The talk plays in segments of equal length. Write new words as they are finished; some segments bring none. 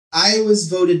I was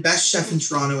voted best chef in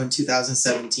Toronto in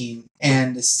 2017,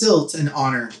 and still an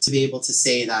honor to be able to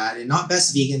say that. And not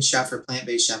best vegan chef or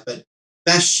plant-based chef, but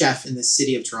best chef in the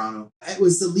city of Toronto. It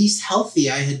was the least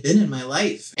healthy I had been in my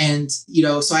life. And,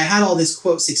 so I had all this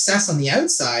quote success on the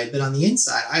outside, but on the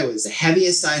inside, I was the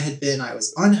heaviest I had been. I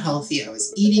was unhealthy. I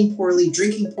was eating poorly,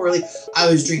 drinking poorly.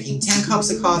 I was drinking 10 cups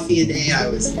of coffee a day.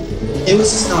 It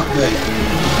was just not good.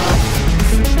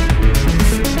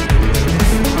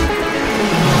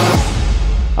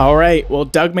 All right. Well,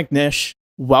 Doug McNish,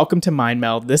 welcome to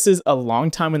Meld. This is a long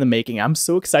time in the making. I'm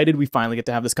so excited we finally get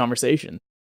to have this conversation.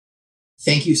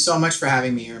 Thank you so much for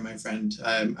having me here, my friend.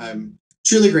 I'm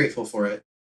truly grateful for it.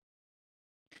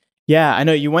 Yeah, I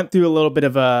know you went through a little bit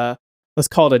of let's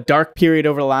call it a dark period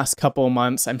over the last couple of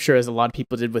months. I'm sure as a lot of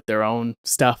people did with their own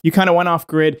stuff. You kind of went off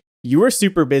grid. You were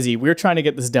super busy. We were trying to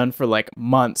get this done for like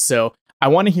months. So I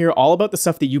want to hear all about the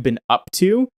stuff that you've been up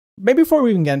to. Maybe before we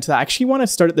even get into that, I actually want to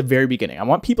start at the very beginning. I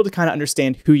want people to kind of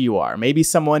understand who you are. Maybe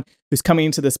someone who's coming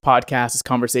into this podcast, this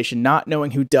conversation, not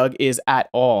knowing who Doug is at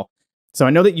all. So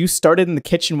I know that you started in the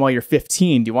kitchen while you're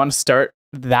 15. Do you want to start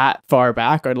that far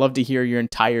back? I'd love to hear your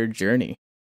entire journey.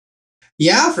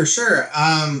 Yeah, for sure.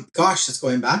 Gosh, that's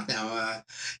going back now.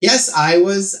 Yes, I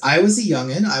was a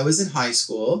youngin'. I was in high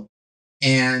school,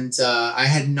 and I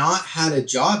had not had a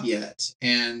job yet.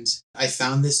 And I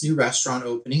found this new restaurant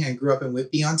opening. I grew up in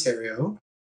Whitby, Ontario,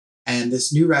 and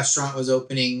this new restaurant was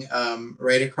opening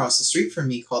right across the street from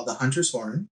me called the Hunter's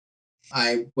Horn.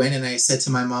 I went and I said to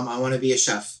my mom, I want to be a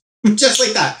chef. Just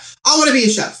like that. I want to be a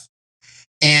chef.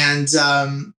 And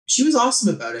she was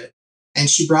awesome about it. And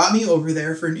she brought me over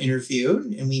there for an interview,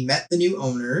 and we met the new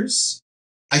owners.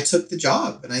 I took the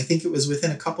job, and I think it was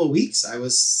within a couple of weeks I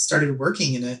started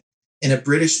working in a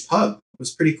British pub. It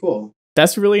was pretty cool.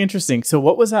 That's really interesting. So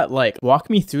what was that like? Walk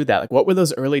me through that. Like, what were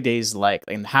those early days like?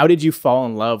 And how did you fall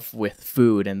in love with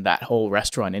food and that whole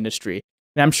restaurant industry?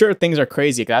 And I'm sure things are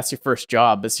crazy. That's your first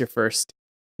job. That's your first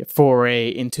foray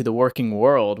into the working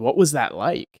world. What was that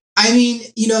like? I mean,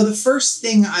 the first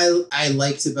thing I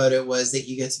liked about it was that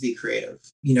you get to be creative.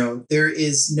 There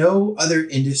is no other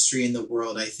industry in the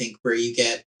world, I think, where you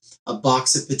get a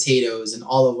box of potatoes and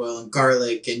olive oil and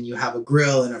garlic, and you have a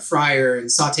grill and a fryer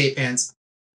and saute pans,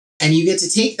 and you get to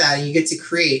take that and you get to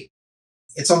create.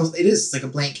 It's like a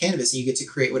blank canvas, and you get to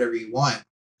create whatever you want.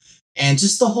 And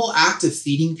just the whole act of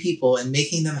feeding people and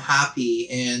making them happy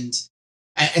and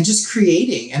just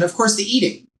creating. And of course the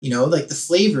eating, like the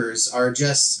flavors are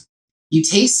just, you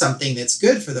taste something that's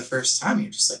good for the first time.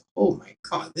 You're just like, oh my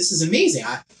God, this is amazing.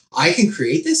 I can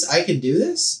create this. I can do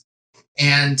this.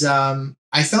 And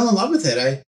I fell in love with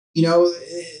it.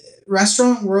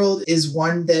 Restaurant world is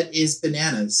one that is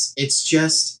bananas. It's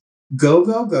just go,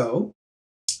 go, go.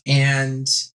 And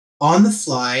on the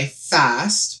fly,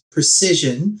 fast,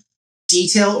 precision,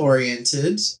 detail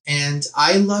oriented, and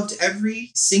I loved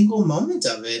every single moment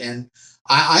of it. And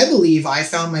I believe I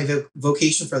found my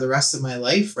vocation for the rest of my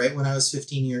life right when I was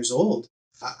 15 years old.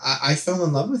 I fell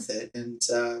in love with it, and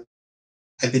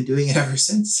I've been doing it ever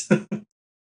since.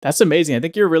 That's amazing. I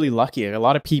think you're really lucky. A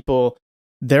lot of people,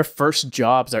 their first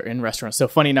jobs are in restaurants. So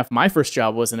funny enough, my first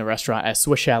job was in a restaurant at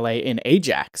Swiss Chalet in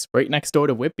Ajax, right next door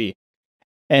to Whitby.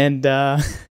 And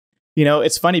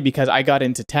it's funny because I got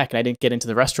into tech and I didn't get into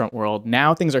the restaurant world.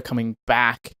 Now things are coming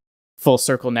back full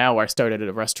circle now, where I started at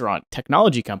a restaurant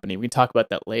technology company. We can talk about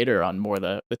that later on more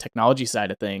the technology side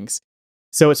of things.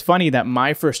 So it's funny that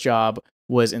my first job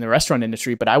was in the restaurant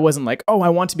industry, but I wasn't like, oh, I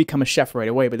want to become a chef right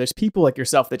away. But there's people like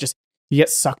yourself that just, you get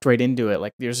sucked right into it.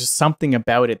 Like there's just something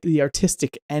about it, the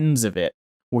artistic ends of it,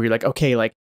 where you're like, okay,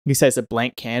 like you said, it's a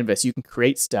blank canvas. You can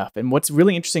create stuff. And what's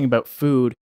really interesting about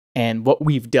food and what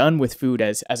we've done with food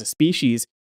as a species,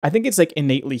 I think it's like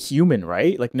innately human,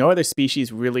 right? Like no other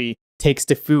species really takes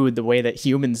to food the way that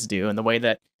humans do, and the way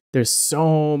that there's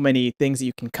so many things that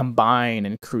you can combine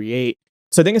and create.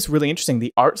 So I think it's really interesting,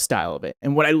 the art style of it.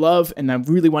 And what I love, and I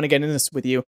really want to get into this with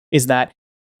you, is that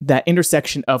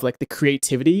intersection of like the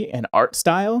creativity and art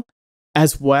style,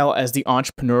 as well as the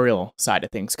entrepreneurial side of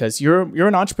things. Because you're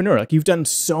an entrepreneur, like you've done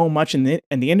so much in the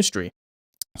industry.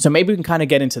 So maybe we can kind of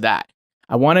get into that.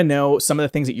 I want to know some of the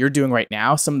things that you're doing right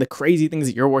now, some of the crazy things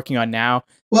that you're working on now.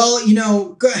 Well,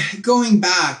 going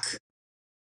back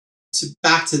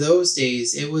to those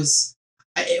days, it was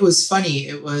funny.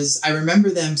 I remember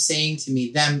them saying to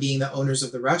me, them being the owners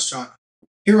of the restaurant,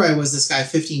 here I was, this guy,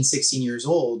 15, 16 years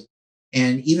old.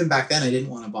 And even back then I didn't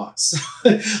want a boss.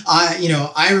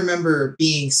 I remember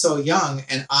being so young,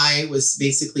 and I was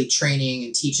basically training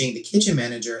and teaching the kitchen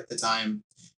manager at the time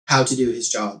how to do his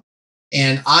job.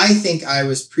 And I think I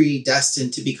was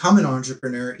predestined to become an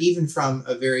entrepreneur, even from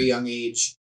a very young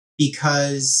age,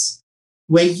 because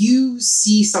when you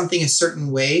see something a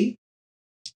certain way,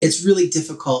 it's really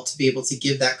difficult to be able to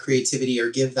give that creativity or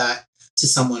give that to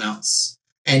someone else.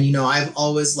 And, I've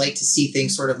always liked to see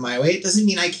things sort of my way. It doesn't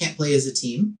mean I can't play as a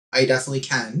team. I definitely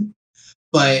can.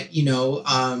 But,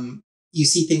 you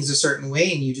see things a certain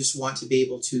way and you just want to be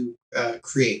able to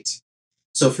create.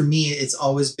 So for me, it's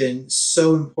always been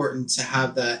so important to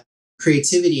have that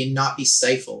creativity and not be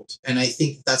stifled. And I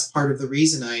think that's part of the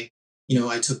reason I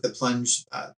took the plunge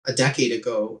a decade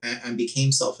ago and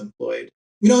became self-employed.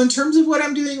 In terms of what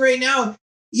I'm doing right now,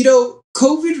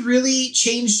 COVID really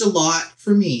changed a lot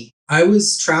for me. I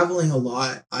was traveling a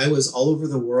lot. I was all over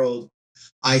the world.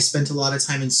 I spent a lot of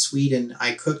time in Sweden.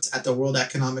 I cooked at the World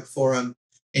Economic Forum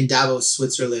in Davos,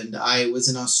 Switzerland. I was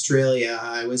in Australia.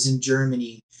 I was in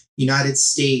Germany, United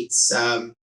States.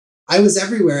 I was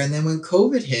everywhere. And then when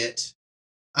COVID hit,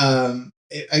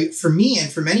 for me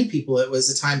and for many people, it was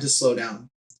a time to slow down.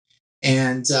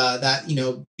 And that,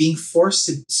 being forced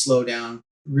to slow down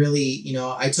really,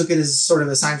 I took it as sort of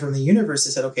a sign from the universe.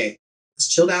 I said, okay, let's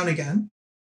chill down again.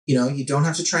 You don't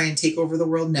have to try and take over the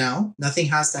world now. Nothing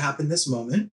has to happen this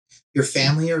moment. Your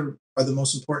family are the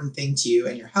most important thing to you,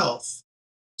 and your health.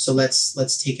 So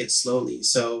let's take it slowly.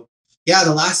 So yeah,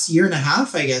 the last year and a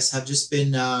half, I guess, have just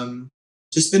been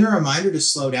a reminder to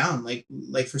slow down,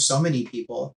 like for so many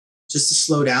people, just to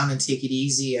slow down and take it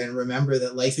easy and remember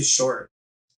that life is short.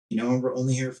 And we're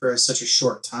only here for such a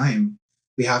short time.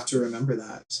 We have to remember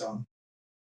that. So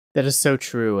that is so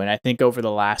true. And I think over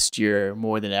the last year,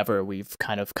 more than ever, we've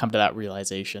kind of come to that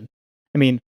realization. I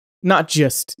mean, not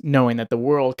just knowing that the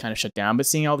world kind of shut down, but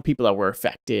seeing all the people that were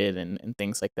affected and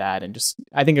things like that. And just,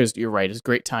 I think you're right, it's a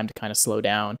great time to kind of slow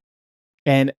down.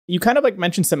 And you kind of like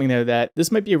mentioned something there that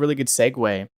this might be a really good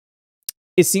segue.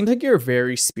 It seems like you're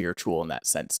very spiritual in that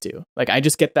sense too. Like I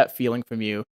just get that feeling from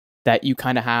you that you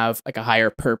kind of have like a higher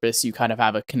purpose. You kind of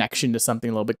have a connection to something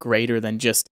a little bit greater than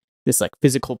just this like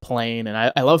physical plane.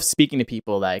 And I love speaking to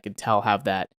people that I can tell have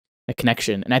that a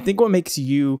connection. And I think what makes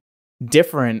you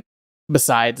different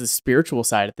besides the spiritual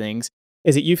side of things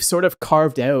is that you've sort of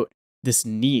carved out this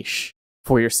niche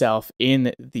for yourself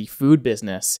in the food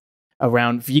business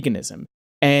around veganism.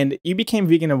 And you became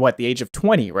vegan at the age of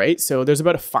 20, right? So there's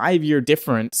about a 5-year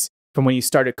difference from when you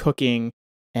started cooking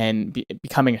and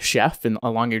becoming a chef and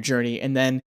along your journey and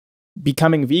then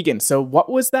becoming vegan. So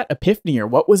what was that epiphany or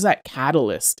what was that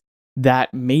catalyst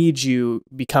that made you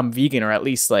become vegan or at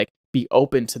least like be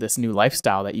open to this new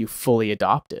lifestyle that you fully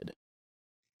adopted?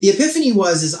 The epiphany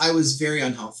is I was very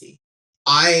unhealthy.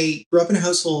 I grew up in a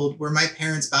household where my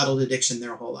parents battled addiction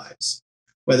their whole lives,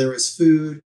 whether it was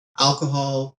food,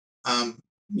 alcohol,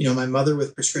 my mother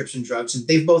with prescription drugs, and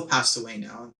they've both passed away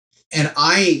now. And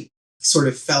I sort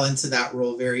of fell into that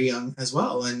role very young as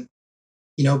well. And,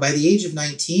 by the age of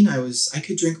 19, I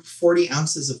could drink 40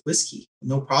 ounces of whiskey,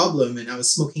 no problem. And I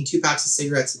was smoking 2 packs of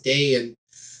cigarettes a day. And,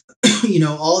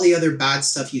 all the other bad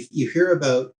stuff you hear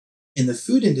about in the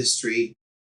food industry,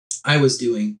 I was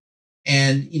doing.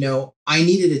 And, I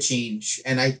needed a change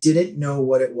and I didn't know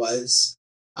what it was.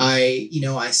 I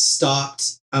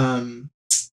stopped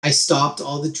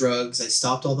all the drugs. I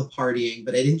stopped all the partying,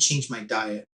 but I didn't change my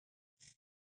diet.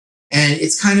 And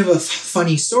it's kind of a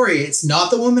funny story. It's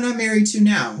not the woman I'm married to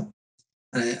now.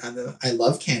 And I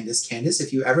love Candace. Candace,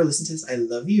 if you ever listen to this, I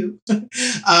love you. But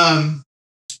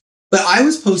I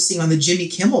was posting on the Jimmy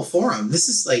Kimmel forum. This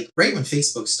is like right when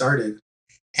Facebook started.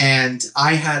 And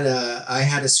I had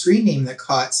a screen name that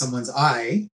caught someone's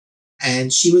eye,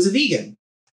 and she was a vegan.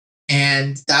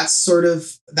 And that's sort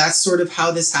of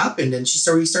how this happened. And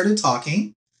we started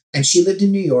talking, and she lived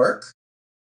in New York.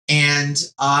 And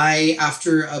I,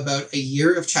 after about a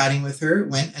year of chatting with her,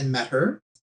 went and met her,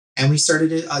 and we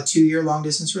started a 2-year long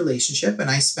distance relationship. And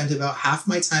I spent about half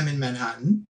my time in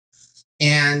Manhattan.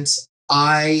 And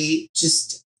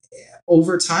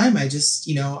over time, I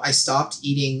stopped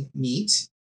eating meat.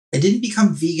 I didn't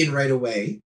become vegan right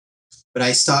away, but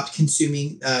I stopped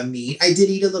consuming meat. I did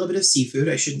eat a little bit of seafood.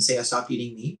 I shouldn't say I stopped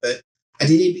eating meat, but I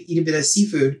did eat a bit of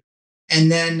seafood. And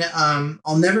then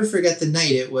I'll never forget the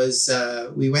night. It was,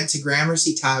 we went to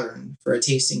Gramercy Tavern for a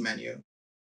tasting menu.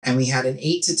 And we had an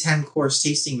 8 to 10 course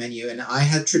tasting menu. And I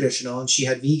had traditional and she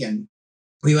had vegan.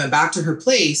 We went back to her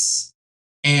place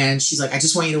and she's like, I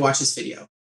just want you to watch this video.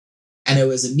 And it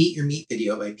was a Meet Your Meat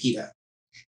video by PETA.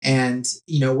 And,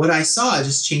 what I saw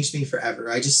just changed me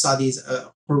forever. I just saw these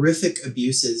horrific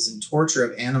abuses and torture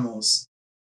of animals.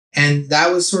 And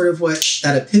that was sort of what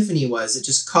that epiphany was. It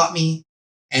just caught me.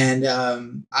 And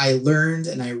I learned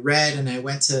and I read and I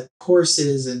went to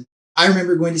courses. And I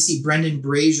remember going to see Brendan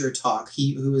Brazier talk,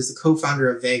 who was the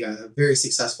co-founder of Vega, a very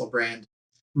successful brand,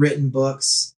 written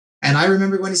books. And I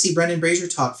remember going to see Brendan Brazier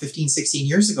talk 15, 16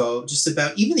 years ago, just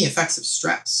about even the effects of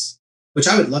stress, which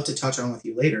I would love to touch on with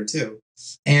you later too.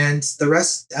 And the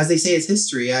rest, as they say, is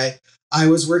history. I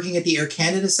was working at the Air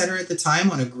Canada Center at the time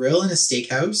on a grill in a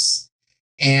steakhouse.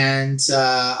 And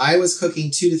I was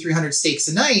cooking 200 to 300 steaks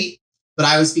a night, but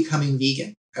I was becoming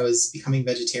vegan. I was becoming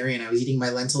vegetarian. I was eating my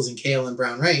lentils and kale and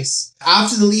brown rice.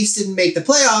 After the Leafs didn't make the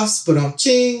playoffs,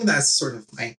 ching, that's sort of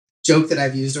my joke that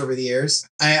I've used over the years.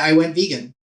 I went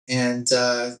vegan. And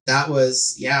that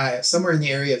was, somewhere in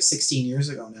the area of 16 years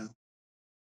ago now.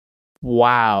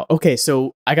 Wow. Okay,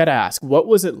 so I got to ask, what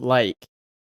was it like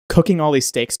cooking all these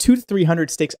steaks, 200 to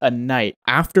 300 steaks a night,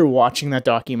 after watching that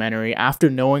documentary, after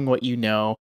knowing what you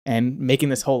know, and making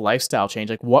this whole lifestyle change?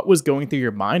 Like, what was going through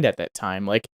your mind at that time?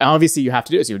 Like, obviously you have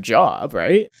to do it as your job,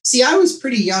 right? See, I was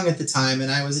pretty young at the time, and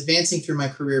I was advancing through my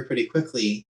career pretty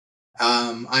quickly.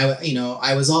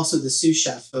 I was also the sous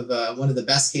chef of one of the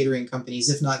best catering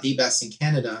companies, if not the best in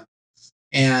Canada.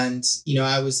 And,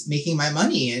 I was making my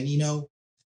money. And,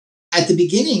 at the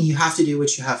beginning, you have to do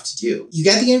what you have to do. You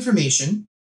get the information,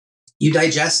 you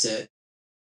digest it,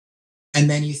 and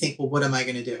then you think, well, what am I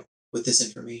going to do with this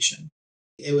information?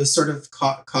 It was sort of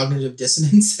cognitive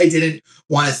dissonance. I didn't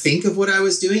want to think of what I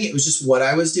was doing. It was just what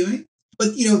I was doing.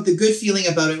 But, the good feeling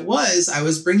about it was I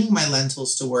was bringing my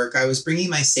lentils to work. I was bringing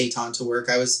my seitan to work.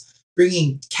 I was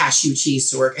bringing cashew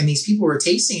cheese to work. And these people were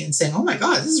tasting it and saying, oh my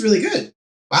God, this is really good.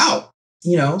 Wow.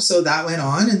 So that went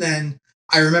on. And then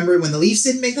I remember when the Leafs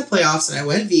didn't make the playoffs and I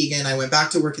went vegan, I went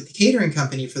back to work at the catering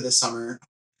company for the summer.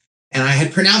 And I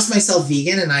had pronounced myself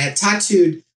vegan and I had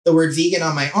tattooed the word vegan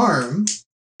on my arm.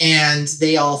 And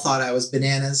they all thought I was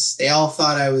bananas. They all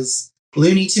thought I was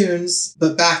Looney Tunes.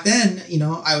 But back then,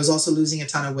 I was also losing a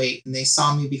ton of weight and they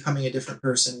saw me becoming a different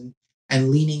person and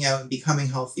leaning out and becoming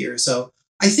healthier. So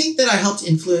I think that I helped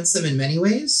influence them in many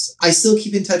ways. I still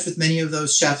keep in touch with many of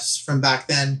those chefs from back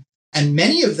then. And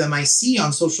many of them I see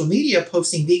on social media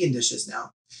posting vegan dishes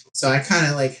now. So I kind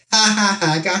of like,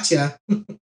 gotcha.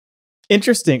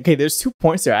 Interesting. Okay, there's 2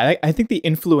 points there. I think the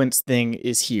influence thing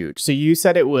is huge. So you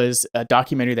said it was a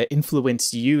documentary that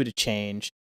influenced you to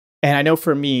change. And I know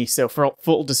for me, so for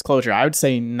full disclosure, I would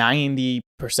say 90%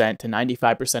 to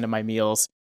 95% of my meals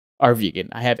are vegan.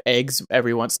 I have eggs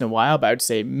every once in a while, but I would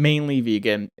say mainly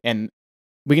vegan. And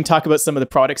we can talk about some of the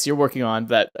products you're working on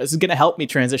that is going to help me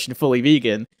transition fully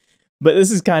vegan. But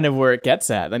this is kind of where it gets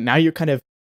at. And now you're kind of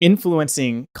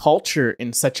influencing culture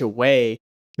in such a way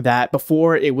that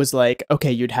before it was like,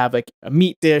 okay, you'd have like a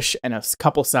meat dish and a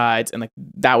couple sides and like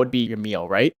that would be your meal,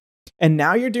 right? And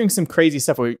now you're doing some crazy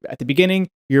stuff where at the beginning,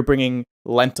 you're bringing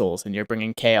lentils and you're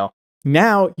bringing kale.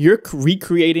 Now you're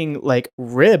recreating like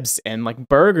ribs and like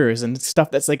burgers and stuff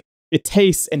that's like, it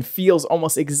tastes and feels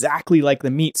almost exactly like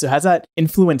the meat. So has that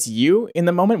influenced you in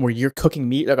the moment where you're cooking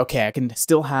meat? Like, okay, I can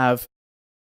still have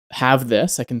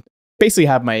this. I can basically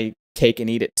have my cake and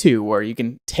eat it too, where you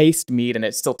can taste meat and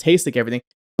it still tastes like everything,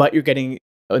 but you're getting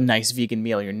a nice vegan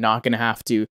meal. You're not going to have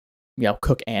to,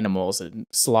 cook animals and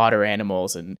slaughter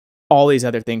animals and all these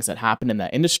other things that happen in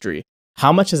that industry.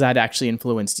 How much has that actually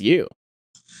influenced you?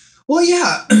 Well,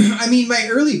 yeah. I mean, my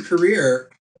early career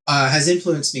has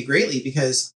influenced me greatly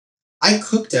because I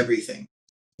cooked everything.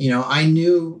 I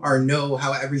knew or know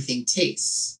how everything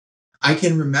tastes. I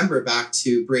can remember back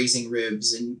to braising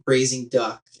ribs and braising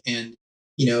duck and,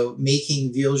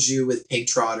 making veal jus with pig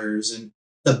trotters and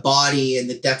the body and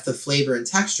the depth of flavor and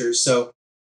texture. So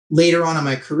later on in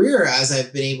my career, as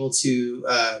I've been able to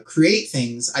create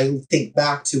things, I think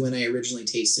back to when I originally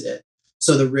tasted it.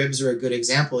 So the ribs are a good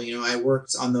example. I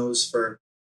worked on those for,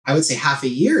 I would say, half a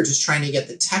year, just trying to get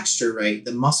the texture right,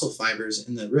 the muscle fibers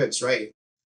in the ribs right.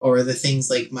 Or the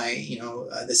things like my,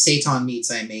 the seitan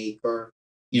meats I make, or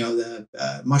the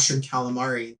mushroom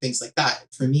calamari, things like that.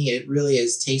 For me, it really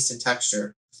is taste and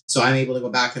texture. So I'm able to go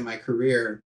back in my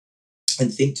career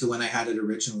and think to when I had it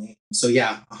originally. So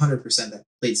yeah, 100% that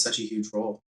played such a huge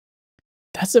role.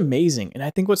 That's amazing. And I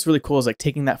think what's really cool is like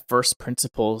taking that first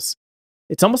principles.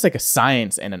 It's almost like a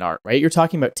science and an art, right? You're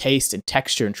talking about taste and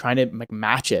texture and trying to like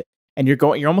match it. And you're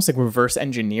almost like reverse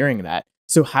engineering that.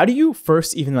 So how do you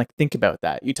first even like think about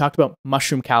that? You talked about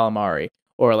mushroom calamari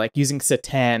or like using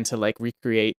seitan to like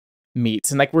recreate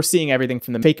meats. And like we're seeing everything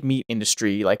from the fake meat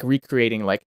industry, like recreating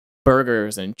like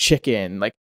burgers and chicken,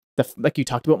 like like you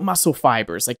talked about muscle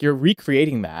fibers, like you're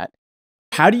recreating that.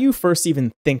 How do you first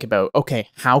even think about, okay,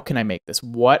 how can I make this?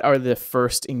 What are the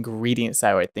first ingredients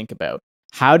I would think about?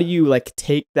 How do you like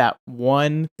take that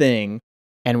one thing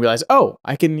and realize, oh,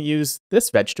 I can use this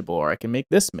vegetable or I can make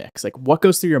this mix? Like what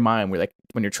goes through your mind when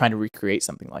you're trying to recreate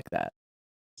something like that?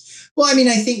 Well, I mean,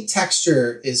 I think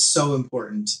texture is so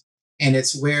important. And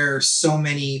it's where so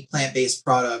many plant-based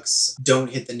products don't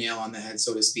hit the nail on the head,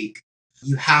 so to speak.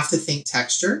 You have to think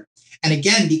texture. And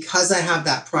again, because I have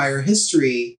that prior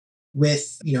history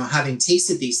with, having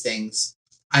tasted these things,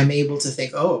 I'm able to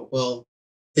think, oh, well,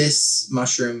 this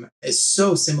mushroom is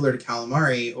so similar to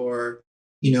calamari, or,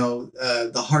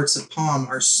 the hearts of palm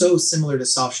are so similar to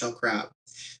soft shell crab.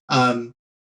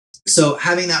 So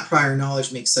having that prior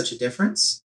knowledge makes such a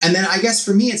difference. And then I guess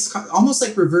for me, it's almost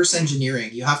like reverse engineering.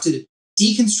 You have to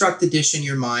deconstruct the dish in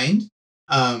your mind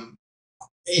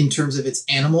in terms of its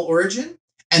animal origin,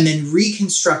 and then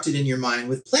reconstruct it in your mind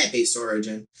with plant-based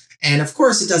origin. And of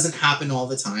course, it doesn't happen all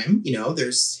the time.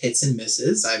 There's hits and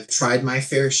misses. I've tried my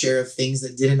fair share of things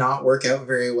that did not work out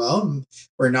very well and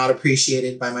were not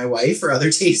appreciated by my wife or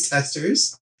other taste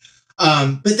testers.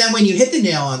 But then when you hit the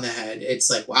nail on the head, it's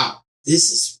like, wow,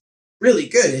 this is really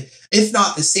good. If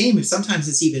not the same, sometimes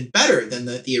it's even better than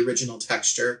the original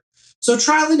texture. So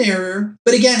trial and error.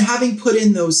 But again, having put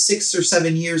in those 6 or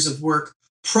 7 years of work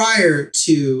prior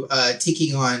to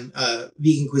taking on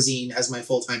vegan cuisine as my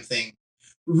full-time thing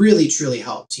really, truly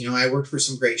helped. I worked for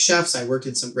some great chefs. I worked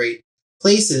in some great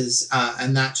places.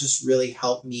 And that just really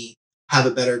helped me have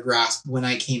a better grasp when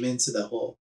I came into the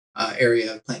whole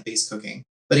area of plant-based cooking.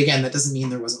 But again, that doesn't mean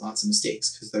there wasn't lots of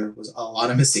mistakes, because there was a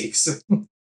lot of mistakes.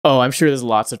 Oh, I'm sure there's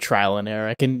lots of trial and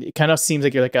error. It kind of seems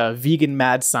like you're like a vegan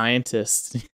mad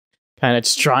scientist, kind of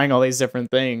just trying all these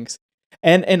different things.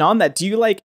 And on that, do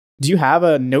you have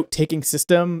a note-taking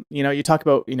system? You talk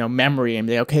about, memory and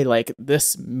okay, like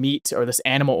this meat or this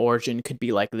animal origin could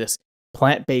be like this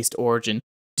plant-based origin.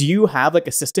 Do you have like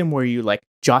a system where you like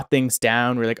jot things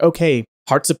down, where like, okay,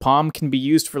 hearts of palm can be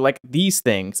used for like these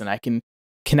things and I can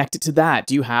connect it to that?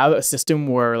 Do you have a system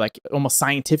where like almost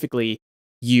scientifically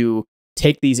you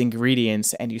take these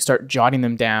ingredients and you start jotting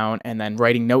them down and then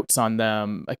writing notes on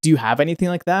them? Like, do you have anything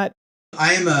like that?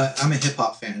 I'm a hip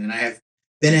hop fan, and I have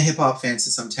been a hip hop fan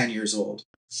since I'm 10 years old.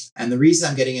 And the reason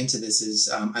I'm getting into this is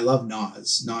I love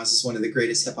Nas. Nas is one of the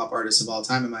greatest hip hop artists of all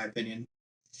time, in my opinion.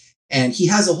 And he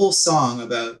has a whole song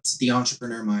about the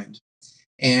entrepreneur mind.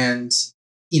 And,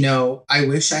 I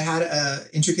wish I had an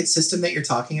intricate system that you're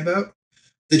talking about.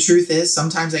 The truth is,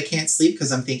 sometimes I can't sleep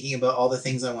because I'm thinking about all the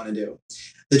things I want to do.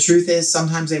 The truth is,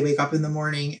 sometimes I wake up in the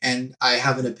morning and I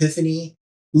have an epiphany.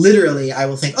 Literally, I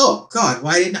will think, oh, God,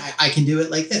 why didn't I can do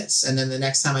it like this? And then the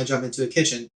next time I jump into a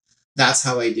kitchen, that's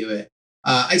how I do it.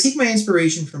 I take my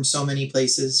inspiration from so many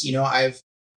places.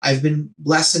 I've been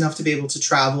blessed enough to be able to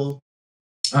travel,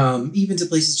 even to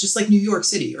places just like New York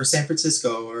City or San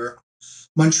Francisco or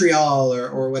Montreal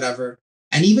or whatever.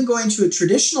 And even going to a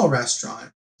traditional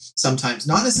restaurant, sometimes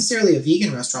not necessarily a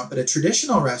vegan restaurant, but a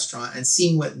traditional restaurant, and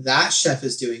seeing what that chef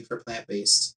is doing for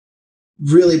plant-based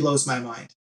really blows my mind,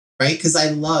 right? Because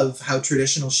I love how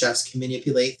traditional chefs can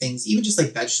manipulate things, even just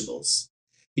like vegetables.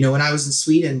 When I was in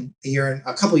Sweden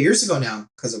a couple years ago now,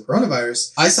 because of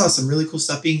coronavirus, I saw some really cool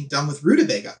stuff being done with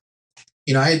rutabaga.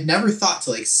 I had never thought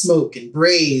to like smoke and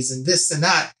braise and this and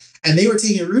that. And they were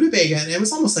taking rutabaga and it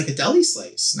was almost like a deli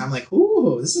slice. And I'm like,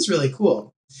 ooh, this is really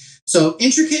cool. So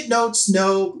intricate notes,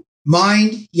 no.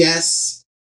 Mind, yes.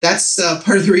 That's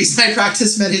part of the reason I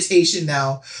practice meditation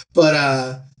now.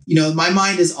 But, my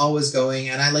mind is always going,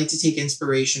 and I like to take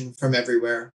inspiration from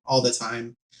everywhere all the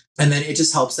time. And then it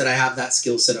just helps that I have that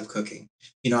skill set of cooking.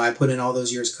 I put in all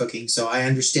those years cooking, so I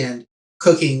understand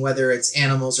cooking, whether it's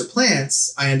animals or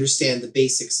plants. I understand the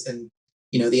basics and,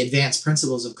 the advanced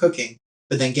principles of cooking,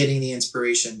 but then getting the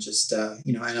inspiration just,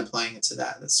 and applying it to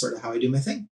that. That's sort of how I do my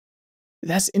thing.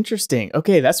 That's interesting.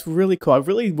 Okay, that's really cool. I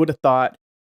really would have thought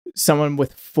someone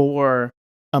with 4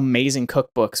 amazing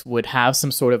cookbooks would have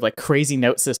some sort of like crazy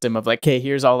note system of like, okay,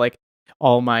 here's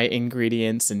all my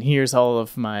ingredients and here's all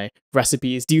of my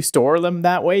recipes. Do you store them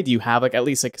that way? Do you have like at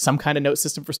least like some kind of note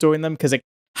system for storing them? Because like,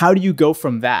 how do you go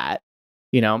from that?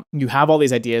 You have all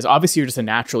these ideas. Obviously, you're just a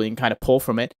natural. You can kind of pull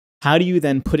from it. How do you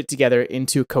then put it together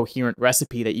into a coherent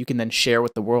recipe that you can then share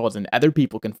with the world and other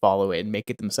people can follow it and make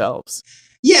it themselves?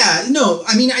 Yeah, no,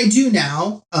 I mean, I do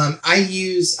now.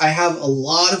 I have a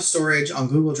lot of storage on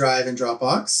Google Drive and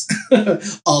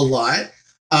Dropbox, a lot.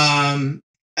 And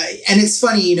it's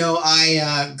funny,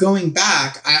 going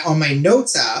back on my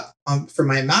notes app for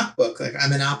my MacBook, like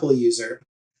I'm an Apple user.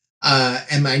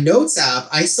 And my notes app,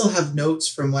 I still have notes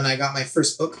from when I got my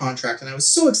first book contract. And I was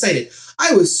so excited.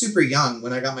 I was super young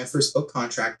when I got my first book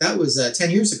contract. That was 10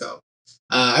 years ago.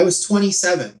 I was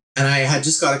 27 and I had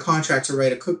just got a contract to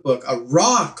write a cookbook, a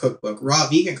raw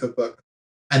vegan cookbook.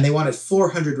 And they wanted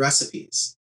 400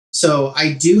 recipes. So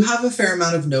I do have a fair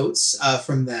amount of notes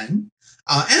from then.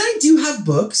 And I do have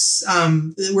books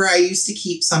where I used to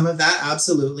keep some of that,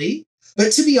 absolutely.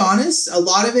 But to be honest, a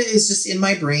lot of it is just in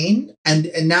my brain.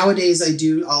 And nowadays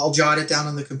I'll jot it down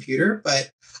on the computer, but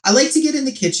I like to get in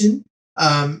the kitchen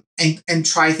and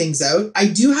try things out. I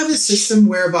do have a system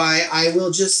whereby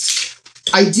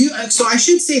so I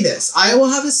should say this. I will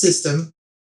have a system,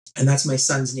 and that's my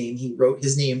son's name. He wrote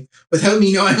his name without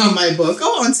me knowing on my book.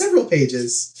 Oh, on several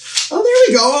pages. Oh, there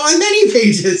we go. On many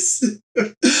pages.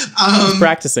 He's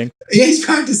practicing. Yeah, he's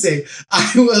practicing.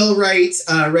 I will write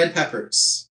red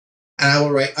peppers, and I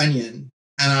will write onion,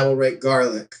 and I will write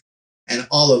garlic, and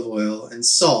olive oil, and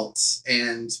salt,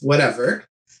 and whatever.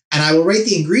 And I will write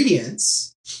the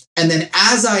ingredients. And then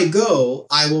as I go,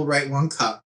 I will write 1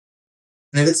 cup.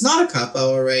 And if it's not a cup, I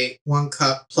will write 1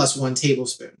 cup plus 1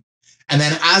 tablespoon. And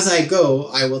then as I go,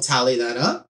 I will tally that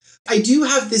up. I do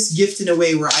have this gift in a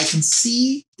way where I can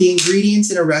see the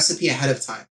ingredients in a recipe ahead of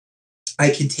time. I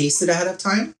can taste it ahead of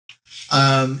time.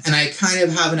 And I kind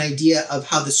of have an idea of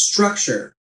how the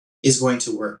structure is going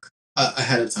to work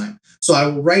ahead of time. So I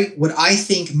will write what I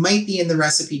think might be in the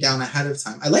recipe down ahead of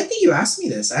time. I like that you asked me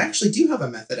this. I actually do have a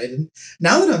method.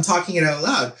 Now that I'm talking it out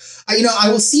loud, I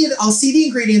will see it. I'll see the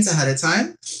ingredients ahead of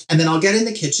time, and then I'll get in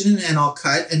the kitchen and I'll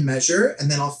cut and measure, and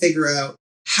then I'll figure out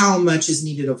how much is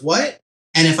needed of what,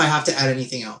 and if I have to add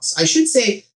anything else. I should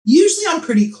say, usually I'm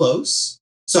pretty close.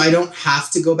 So I don't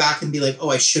have to go back and be like, oh,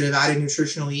 I should have added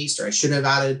nutritional yeast, or I should have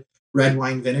added red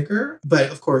wine vinegar. But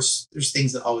of course, there's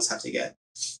things that always have to get,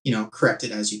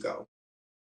 corrected as you go.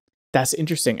 That's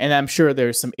interesting. And I'm sure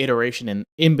there's some iteration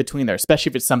in between there,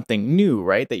 especially if it's something new,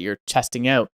 right, that you're testing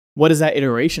out. What does that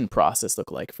iteration process look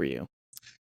like for you?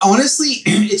 Honestly,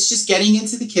 it's just getting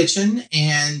into the kitchen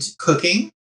and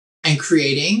cooking and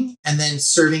creating and then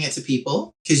serving it to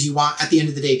people, because at the end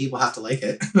of the day, people have to like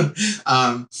it.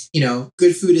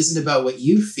 Good food isn't about what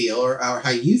you feel or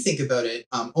how you think about it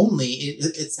only.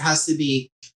 It has to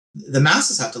be, the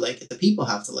masses have to like it, the people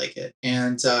have to like it.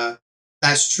 And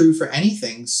that's true for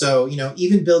anything. So,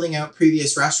 even building out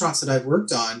previous restaurants that I've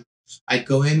worked on, I'd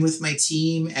go in with my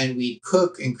team and we'd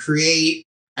cook and create.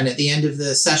 And at the end of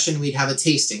the session, we'd have a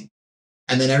tasting.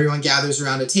 And then everyone gathers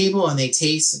around a table and they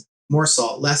taste. More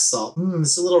salt, less salt.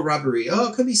 It's a little rubbery. Oh,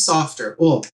 it could be softer.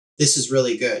 Oh, this is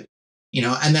really good.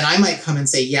 And then I might come and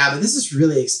say, yeah, but this is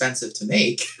really expensive to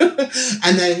make.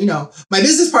 And then, my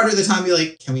business partner at the time be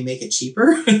like, can we make it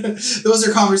cheaper? Those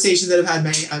are conversations that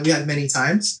we had many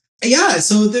times. Yeah.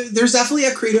 So there's definitely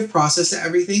a creative process to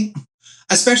everything,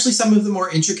 especially some of the more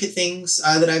intricate things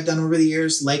that I've done over the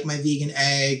years, like my vegan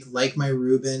egg, like my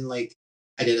Reuben, like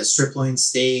I did a strip loin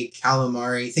steak,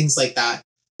 calamari, things like that.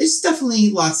 It's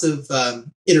definitely lots of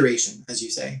iteration, as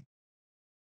you say.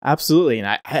 Absolutely. And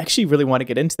I actually really want to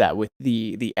get into that with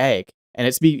the egg. And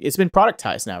it's been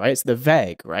productized now, right? It's the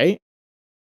VEG, right?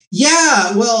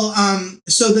 Yeah. Well,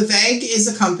 so the VEG is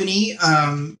a company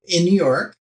in New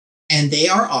York, and they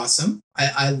are awesome.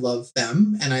 I love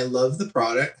them, and I love the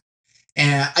product.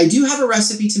 And I do have a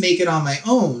recipe to make it on my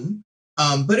own,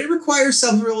 but it requires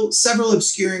several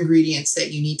obscure ingredients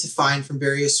that you need to find from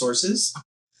various sources.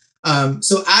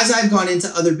 So as I've gone into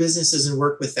other businesses and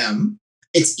worked with them,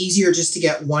 it's easier just to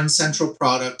get one central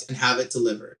product and have it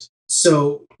delivered.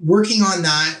 So working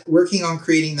on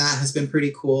creating that has been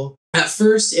pretty cool. At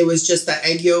first, it was just the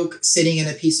egg yolk sitting in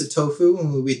a piece of tofu,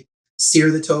 and we would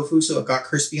sear the tofu so it got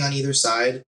crispy on either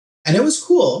side. And it was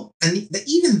cool. And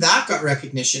even that got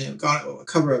recognition. It got a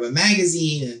cover of a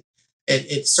magazine, and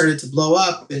it started to blow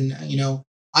up. And,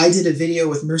 I did a video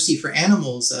with Mercy for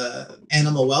Animals,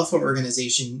 animal welfare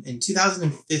organization, in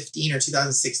 2015 or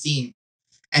 2016,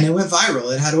 and it went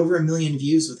viral. It had over 1 million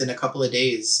views within a couple of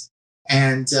days,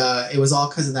 and it was all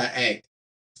because of that egg.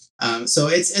 So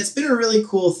it's been a really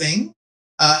cool thing.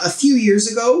 A few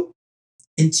years ago,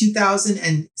 in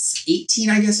 2018,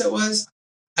 I guess it was,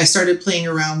 I started playing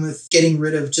around with getting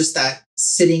rid of just that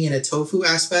sitting in a tofu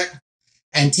aspect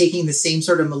and taking the same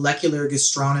sort of molecular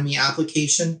gastronomy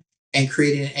application and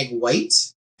creating an egg white.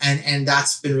 And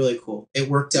that's been really cool. It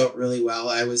worked out really well.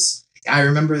 I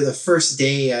remember the first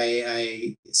day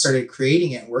I started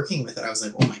creating it and working with it, I was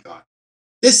like, oh my God,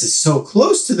 this is so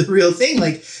close to the real thing.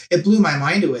 Like, it blew my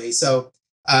mind away. So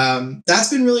that's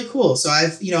been really cool. So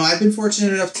I've been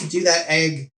fortunate enough to do that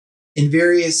egg in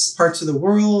various parts of the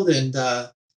world. And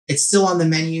it's still on the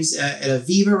menus at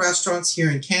Aviva restaurants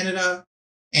here in Canada.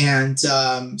 And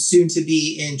soon to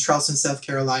be in Charleston, South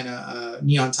Carolina,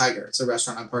 Neon Tiger. It's a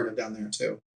restaurant I'm part of down there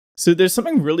too. So there's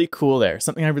something really cool there,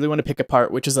 something I really want to pick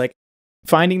apart, which is like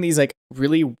finding these like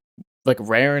really like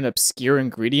rare and obscure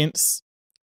ingredients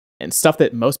and stuff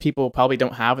that most people probably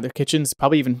don't have in their kitchens,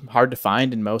 probably even hard to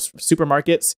find in most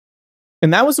supermarkets.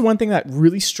 And that was the one thing that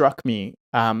really struck me.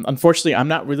 Unfortunately, I'm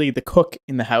not really the cook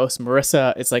in the house.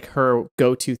 Marissa, it's like her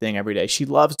go-to thing every day. She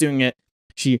loves doing it.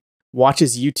 She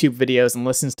watches YouTube videos and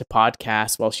listens to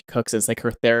podcasts while she cooks. It's like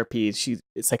her therapy.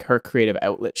 It's like her creative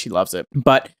outlet. She loves it.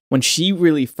 But when she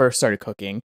really first started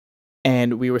cooking,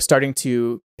 and we were starting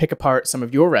to pick apart some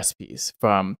of your recipes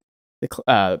from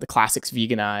the classics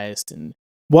veganized, and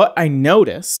what I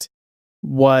noticed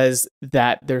was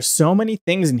that there's so many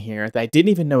things in here that I didn't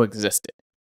even know existed.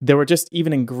 There were just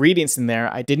even ingredients in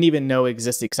there I didn't even know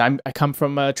existed, because I come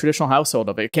from a traditional household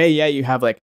of, okay, yeah, you have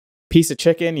like piece of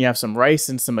chicken, you have some rice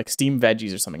and some like steamed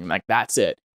veggies or something, like that's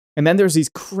it. And then there's these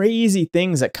crazy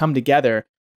things that come together.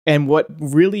 And what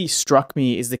really struck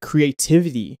me is the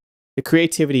creativity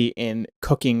in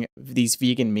cooking these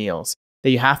vegan meals, that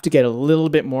you have to get a little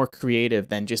bit more creative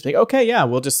than just like, okay, yeah,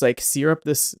 we'll just like sear up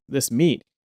this meat.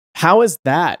 How has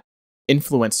that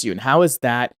influenced you, and how has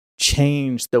that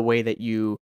changed the way that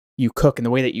you cook and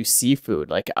the way that you see food?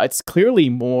 Like, it's clearly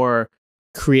more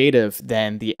creative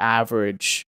than the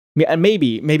average. And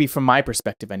maybe from my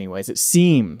perspective anyways, it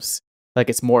seems like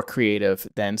it's more creative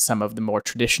than some of the more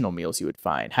traditional meals you would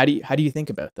find. How do you think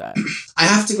about that? I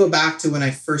have to go back to when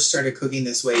I first started cooking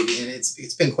this way, and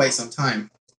it's been quite some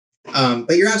time.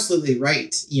 But you're absolutely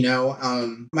right.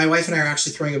 My wife and I are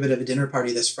actually throwing a bit of a dinner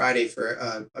party this Friday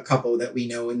for a couple that we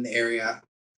know in the area,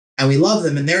 and we love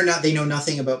them, and they know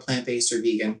nothing about plant-based or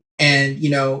vegan. And,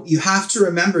 you have to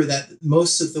remember that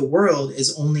most of the world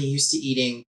is only used to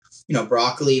eating,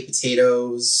 broccoli,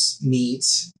 potatoes, meat,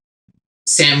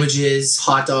 sandwiches,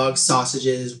 hot dogs,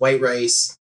 sausages, white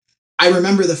rice. I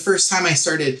remember the first time I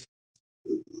started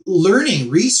learning,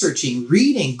 researching,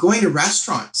 reading, going to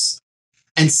restaurants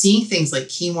and seeing things like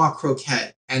quinoa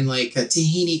croquette and like a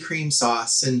tahini cream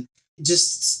sauce, and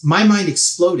just my mind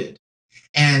exploded.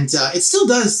 And it still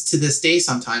does to this day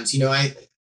sometimes.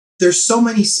 There's so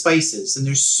many spices and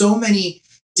there's so many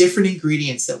different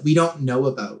ingredients that we don't know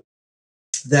about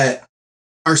that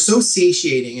are so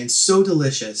satiating and so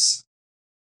delicious.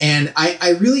 And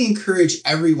I really encourage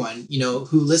everyone,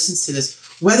 who listens to this,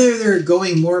 whether they're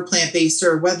going more plant-based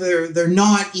or whether they're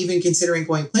not even considering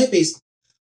going plant-based,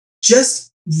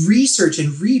 just research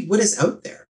and read what is out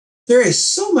there. There is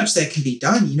so much that can be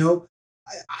done.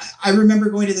 I remember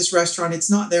going to this restaurant.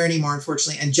 It's not there anymore,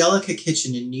 unfortunately. Angelica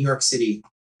Kitchen in New York City.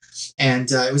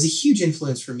 And it was a huge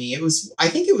influence for me. I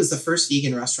think it was the first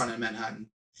vegan restaurant in Manhattan.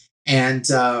 And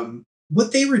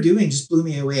what they were doing just blew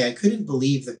me away. I couldn't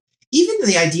believe that. Even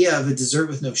the idea of a dessert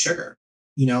with no sugar,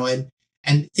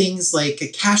 and things like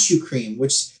a cashew cream,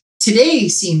 which today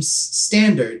seems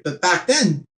standard, but back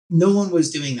then, no one was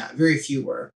doing that. Very few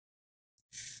were.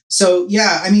 So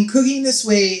yeah, cooking this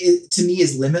way to me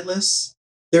is limitless.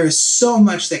 There is so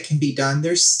much that can be done.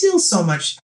 There's still so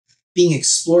much being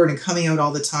explored and coming out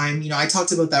all the time. I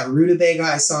talked about that rutabaga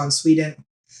I saw in Sweden.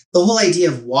 The whole idea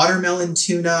of watermelon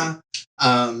tuna,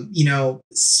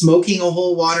 smoking a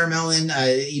whole watermelon,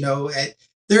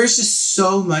 there's just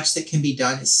so much that can be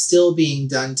done. It's still being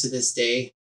done to this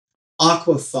day.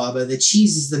 Aquafaba, the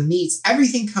cheeses, the meats,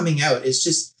 everything coming out is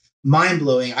just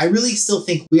mind-blowing. I really still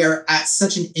think we are at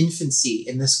such an infancy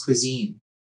in this cuisine.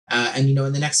 And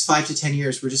in the next 5 to 10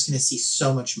 years, we're just going to see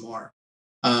so much more.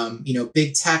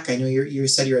 Big tech, I know you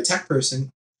said you're a tech person.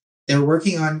 They're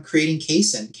working on creating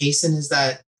casein. Casein is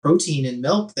that protein in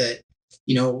milk that,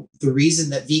 the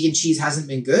reason that vegan cheese hasn't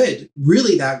been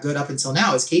really that good up until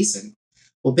now is casein.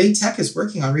 Well, big tech is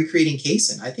working on recreating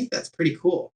casein. I think that's pretty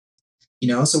cool.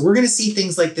 So we're going to see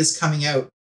things like this coming out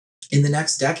in the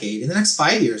next decade, in the next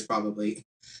 5 years, probably.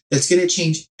 That's going to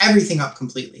change everything up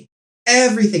completely.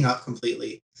 Everything up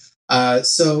completely.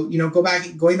 Going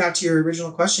back to your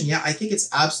original question. Yeah, I think it's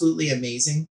absolutely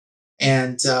amazing.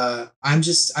 And I'm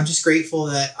just grateful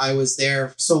that I was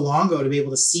there so long ago to be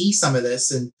able to see some of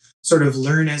this and sort of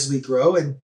learn as we grow,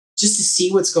 and just to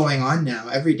see what's going on now.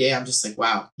 Every day I'm just like,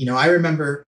 wow. I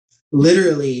remember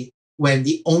literally when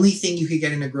the only thing you could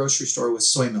get in a grocery store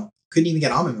was soy milk. Couldn't even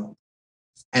get almond milk.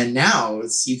 And now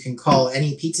you can call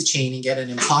any pizza chain and get an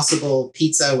Impossible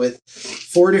pizza with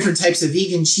 4 different types of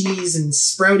vegan cheese and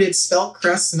sprouted spelt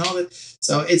crust and all that.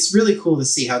 So it's really cool to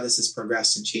see how this has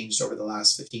progressed and changed over the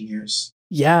last 15 years.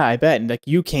 Yeah, I bet. And like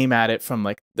you came at it from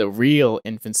like the real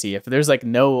infancy. If there's like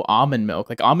no almond milk,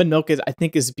 like almond milk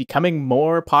is becoming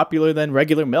more popular than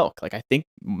regular milk. Like I think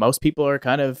most people are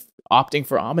kind of opting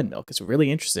for almond milk. It's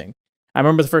really interesting. I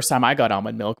remember the first time I got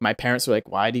almond milk, my parents were like,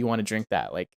 "Why do you want to drink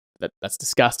that? Like that's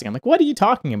disgusting." I'm like, "What are you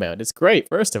talking about? It's great,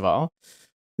 first of all.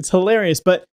 It's hilarious."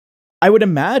 But I would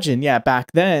imagine, yeah,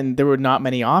 back then there were not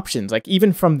many options. Like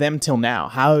even from them till now,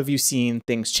 how have you seen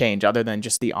things change other than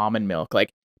just the almond milk?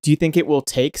 Like do you think it will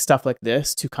take stuff like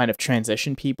this to kind of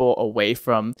transition people away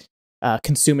from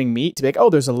consuming meat to be like, oh,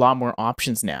 there's a lot more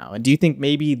options now? And do you think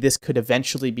maybe this could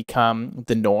eventually become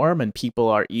the norm and people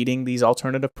are eating these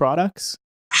alternative products?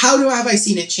 Have I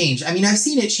seen it change? I mean, I've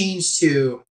seen it change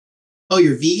to, oh,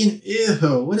 you're vegan?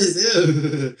 Ew, what is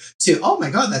it? To, oh my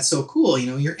God, that's so cool.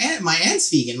 Your aunt, my aunt's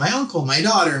vegan, my uncle, my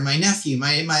daughter, my nephew,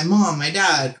 my mom, my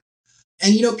dad.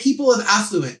 And, people of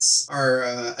affluence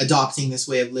are adopting this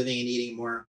way of living and eating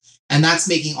more. And that's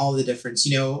making all the difference.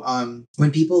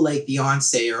 When people like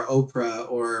Beyonce or Oprah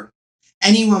or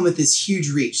anyone with this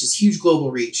huge reach, this huge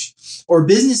global reach, or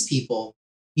business people,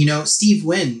 Steve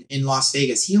Wynn in Las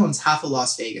Vegas, he owns half of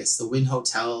Las Vegas, the Wynn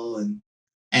Hotel.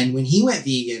 And when he went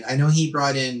vegan, I know he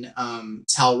brought in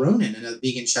Tal Ronan, another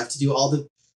vegan chef, to do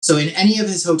so in any of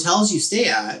his hotels you stay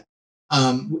at,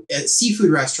 seafood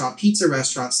restaurant, pizza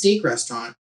restaurant, steak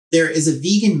restaurant, there is a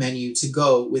vegan menu to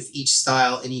go with each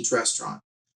style in each restaurant.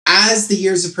 As the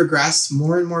years have progressed,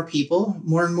 more and more people,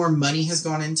 more and more money has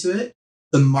gone into it.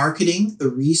 The marketing, the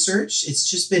research, it's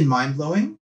just been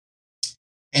mind-blowing.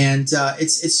 And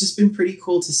it's just been pretty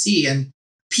cool to see. And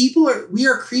we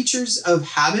are creatures of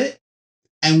habit,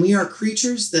 and we are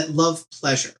creatures that love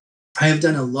pleasure. I have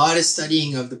done a lot of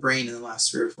studying of the brain in the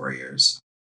last 3 or 4 years.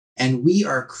 And we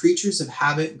are creatures of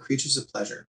habit and creatures of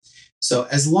pleasure. So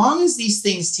as long as these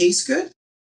things taste good,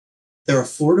 they're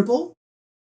affordable,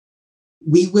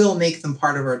 we will make them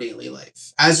part of our daily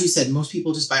life. As you said, most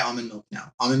people just buy almond milk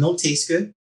now. Almond milk tastes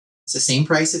good. It's the same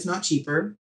price, if not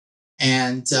cheaper.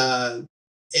 And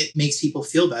it makes people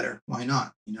feel better. Why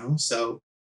not? So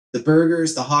the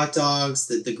burgers, the hot dogs,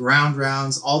 the ground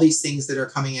rounds, all these things that are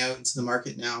coming out into the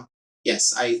market now,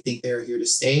 yes, I think they're here to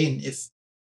stay. And if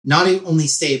not only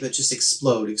stay, but just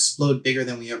explode bigger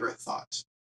than we ever thought.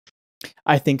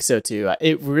 I think so too.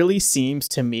 It really seems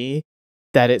to me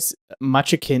that it's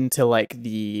much akin to like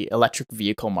the electric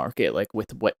vehicle market, like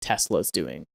with what Tesla's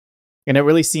doing. And it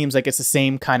really seems like it's the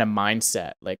same kind of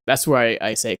mindset. Like that's where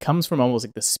I say it comes from, almost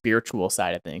like the spiritual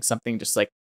side of things. Something just like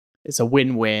it's a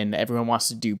win-win. Everyone wants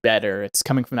to do better. It's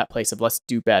coming from that place of let's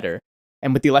do better.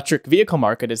 And with the electric vehicle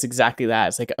market, it's exactly that.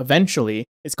 It's like eventually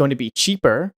it's going to be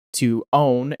cheaper to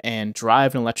own and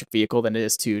drive an electric vehicle than it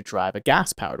is to drive a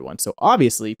gas-powered one. So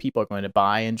obviously people are going to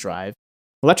buy and drive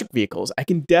electric vehicles. I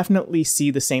can definitely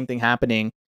see the same thing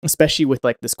happening, especially with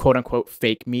like this quote-unquote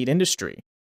fake meat industry,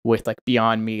 with like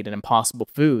Beyond Meat and Impossible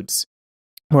Foods,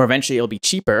 where eventually it'll be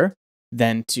cheaper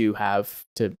than to have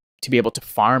to be able to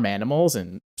farm animals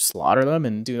and slaughter them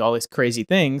and do all these crazy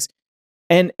things.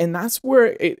 And that's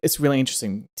where it's really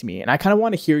interesting to me. And I kind of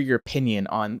want to hear your opinion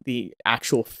on the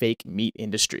actual fake meat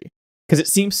industry, because it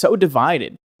seems so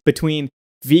divided between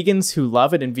vegans who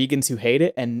love it and vegans who hate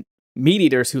it, and meat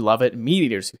eaters who love it and meat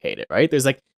eaters who hate it, right? There's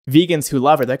like vegans who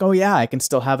love it, like, oh yeah, I can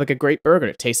still have like a great burger.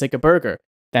 It tastes like a burger.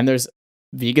 Then there's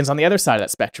vegans on the other side of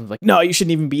that spectrum, like, no, you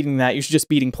shouldn't even be eating that. You should just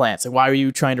be eating plants. Like, why are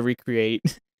you trying to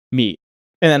recreate meat?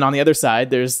 And then on the other side,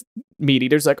 there's meat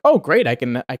eaters like, oh, great, I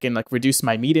can like reduce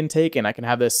my meat intake and I can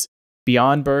have this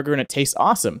Beyond Burger and it tastes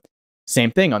awesome.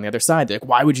 Same thing on the other side. They're like,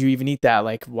 why would you even eat that?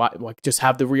 Like, why? Like, just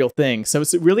have the real thing. So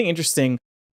it's a really interesting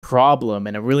problem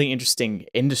and a really interesting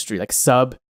industry, like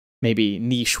maybe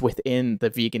niche within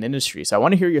the vegan industry. So I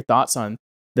want to hear your thoughts on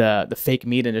the fake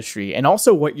meat industry and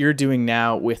also what you're doing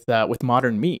now with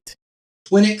modern meat.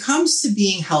 When it comes to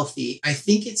being healthy, I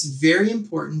think it's very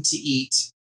important to eat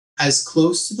as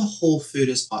close to the whole food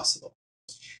as possible.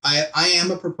 I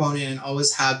am a proponent and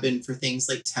always have been for things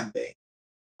like tempeh,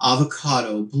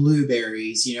 avocado,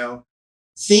 blueberries,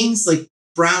 things like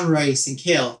brown rice and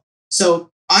kale. So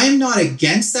I'm not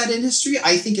against that industry.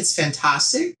 I think it's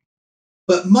fantastic.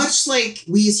 But much like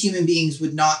we as human beings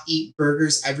would not eat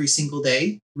burgers every single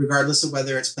day, regardless of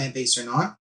whether it's plant-based or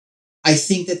not, I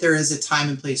think that there is a time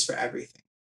and place for everything.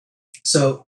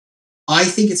 So I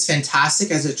think it's fantastic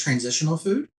as a transitional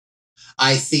food.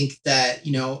 I think that,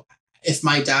 if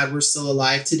my dad were still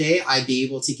alive today, I'd be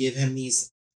able to give him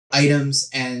these items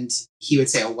and he would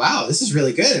say, oh, wow, this is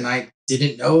really good. And I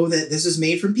didn't know that this was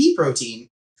made from pea protein.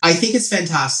 I think it's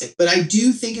fantastic. But I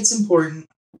do think it's important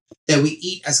that we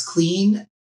eat as clean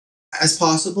as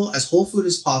possible, as whole food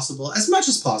as possible, as much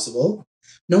as possible.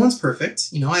 No one's perfect.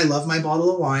 I love my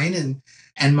bottle of wine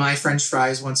and my French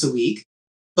fries once a week.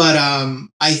 But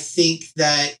I think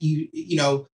that,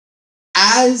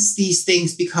 as these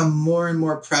things become more and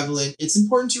more prevalent, it's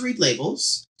important to read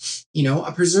labels.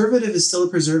 A preservative is still a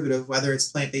preservative, whether it's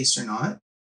plant-based or not.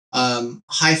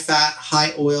 High fat,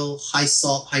 high oil, high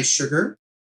salt, high sugar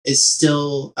is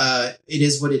still, it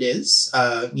is what it is,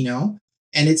 and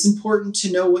it's important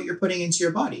to know what you're putting into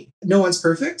your body. No one's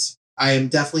perfect. I am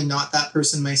definitely not that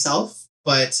person myself,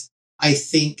 but I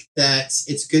think that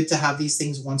it's good to have these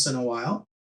things once in a while.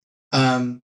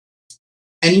 Um,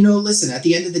 and listen, at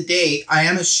the end of the day, I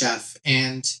am a chef,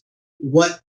 and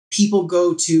what people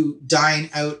go to dine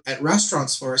out at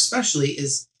restaurants for, especially,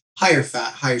 is higher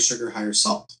fat, higher sugar, higher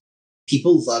salt.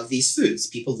 People love these foods.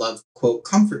 People love, quote,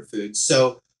 comfort foods.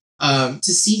 So to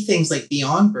see things like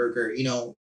Beyond Burger,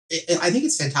 I think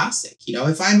it's fantastic.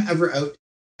 If I'm ever out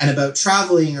and about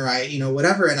traveling, or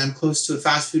whatever, and I'm close to a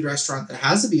fast food restaurant that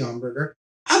has a Beyond Burger,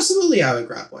 absolutely I would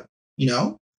grab one.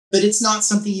 But it's not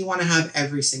something you want to have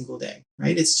every single day,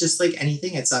 right? It's just like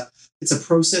anything. It's a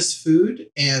processed food,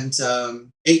 and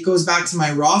it goes back to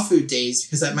my raw food days,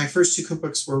 because my first two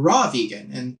cookbooks were raw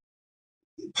vegan, and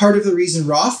part of the reason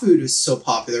raw food was so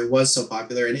popular,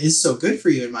 and is so good for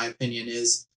you, in my opinion,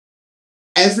 is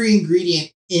every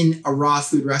ingredient in a raw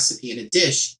food recipe, in a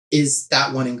dish, is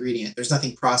that one ingredient. There's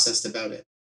nothing processed about it.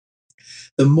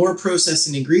 The more processed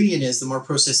an ingredient is, the more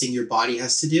processing your body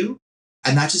has to do,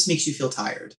 and that just makes you feel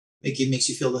tired. It makes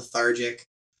you feel lethargic.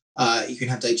 You can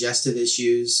have digestive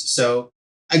issues. So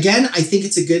again, I think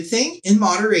it's a good thing in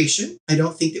moderation. I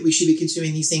don't think that we should be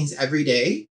consuming these things every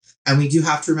day. And we do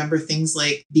have to remember things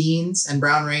like beans and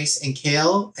brown rice and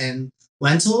kale and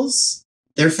lentils.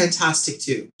 They're fantastic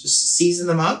too. Just season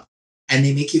them up and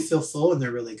they make you feel full, and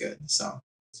they're really good. So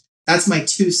that's my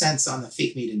 2 cents on the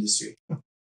fake meat industry.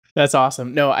 That's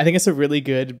awesome. No, I think it's a really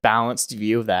good balanced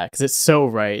view of that, because it's so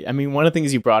right. I mean, one of the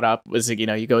things you brought up was,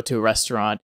 you go to a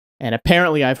restaurant, and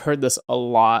apparently I've heard this a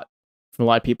lot from a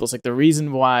lot of people. It's like the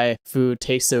reason why food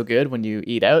tastes so good when you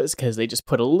eat out is because they just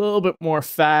put a little bit more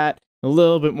fat, a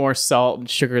little bit more salt and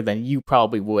sugar than you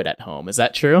probably would at home. Is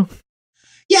that true?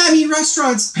 Yeah, I mean,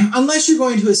 restaurants, unless you're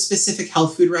going to a specific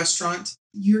health food restaurant,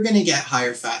 you're going to get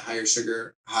higher fat, higher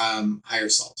sugar, higher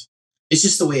salt. It's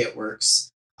just the way it works.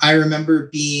 I remember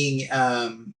being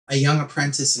a young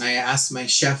apprentice, and I asked my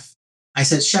chef, I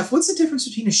said, "Chef, what's the difference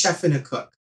between a chef and a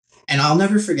cook?" And I'll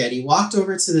never forget, he walked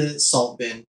over to the salt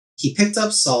bin, he picked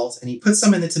up salt, and he put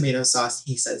some in the tomato sauce,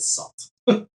 and he said salt.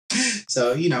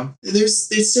 So,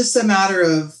 it's just a matter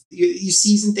of, you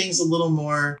season things a little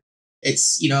more.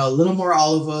 It's, a little more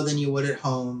olive oil than you would at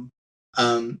home.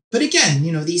 But again,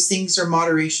 these things are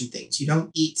moderation things.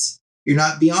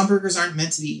 Beyond Burgers aren't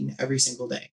meant to be eaten every single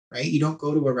day, right? You don't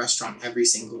go to a restaurant every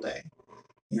single day,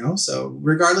 so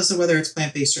regardless of whether it's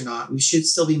plant-based or not, we should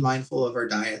still be mindful of our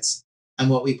diets and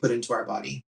what we put into our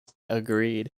body.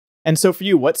 Agreed. And so for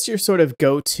you, what's your sort of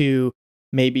go-to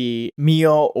maybe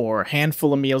meal or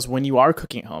handful of meals when you are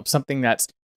cooking at home? Something that's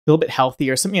a little bit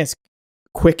healthier, something that's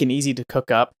quick and easy to cook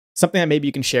up, something that maybe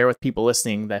you can share with people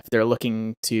listening, that if they're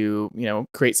looking to,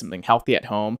 create something healthy at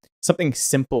home, something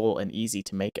simple and easy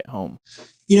to make at home.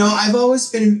 I've always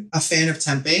been a fan of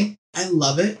tempeh. I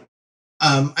love it.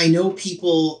 I know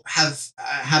people have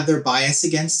their bias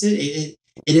against it.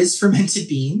 It is fermented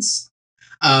beans.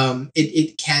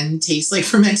 It can taste like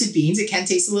fermented beans. It can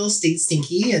taste a little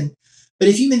stinky, but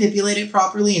if you manipulate it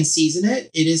properly and season it,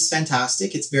 it is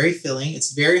fantastic. It's very filling.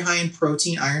 It's very high in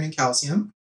protein, iron, and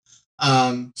calcium.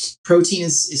 Protein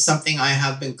is something I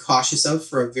have been cautious of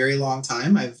for a very long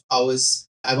time. I've always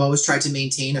tried to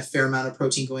maintain a fair amount of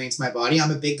protein going into my body.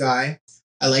 I'm a big guy.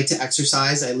 I like to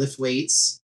exercise. I lift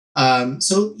weights.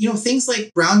 So things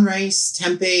like brown rice,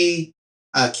 tempeh,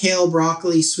 kale,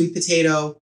 broccoli, sweet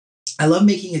potato. I love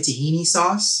making a tahini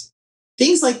sauce.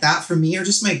 Things like that for me are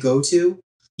just my go-to.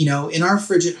 In our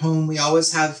fridge at home, we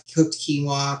always have cooked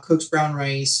quinoa, cooked brown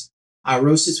rice,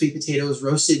 roasted sweet potatoes,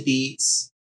 roasted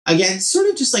beets. Again, sort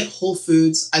of just like whole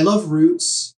foods. I love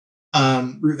roots,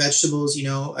 root vegetables,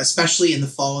 especially in the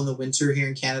fall and the winter here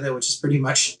in Canada, which is pretty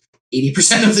much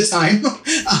 80% of the time.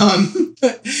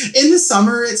 In the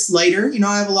summer, it's lighter.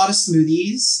 I have a lot of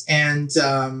smoothies,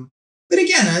 but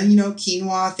again,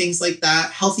 quinoa, things like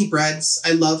that. Healthy breads.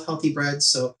 I love healthy breads.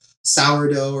 So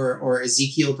sourdough or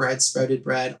Ezekiel bread, sprouted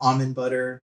bread, almond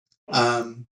butter.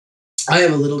 I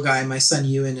have a little guy, my son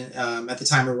Ewan, at the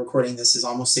time of recording this, is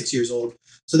almost 6 years old.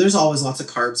 So there's always lots of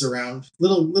carbs around.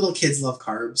 Little kids love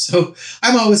carbs. So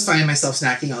I'm always finding myself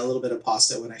snacking on a little bit of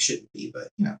pasta when I shouldn't be, but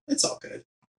it's all good.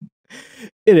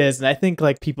 It is. And I think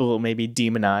like people maybe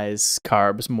demonize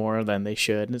carbs more than they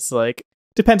should. And it's like,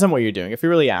 depends on what you're doing. If you're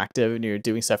really active and you're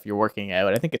doing stuff, you're working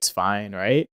out, I think it's fine,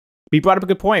 right? But you brought up a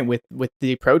good point with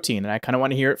the protein, and I kind of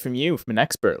want to hear it from you, from an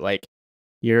expert. Like,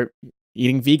 you're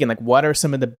eating vegan. Like, what are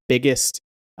some of the biggest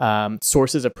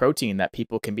sources of protein that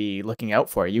people can be looking out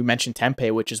for? You mentioned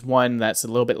tempeh, which is one that's a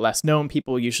little bit less known.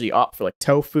 People usually opt for like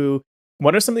tofu.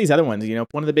 What are some of these other ones?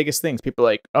 One of the biggest things, people are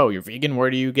like, oh, you're vegan,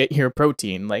 where do you get your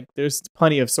protein? Like, there's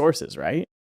plenty of sources, right?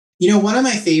 One of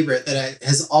my favorite that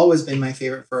has always been my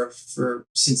favorite for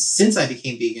since I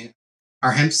became vegan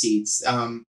are hemp seeds.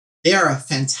 They are a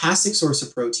fantastic source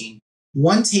of protein.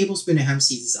 1 tablespoon of hemp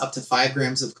seeds is up to 5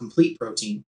 grams of complete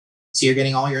protein. So you're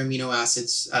getting all your amino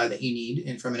acids that you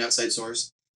need from an outside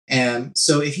source. And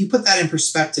so if you put that in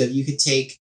perspective, you could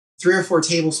take 3 or 4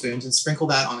 tablespoons and sprinkle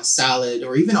that on a salad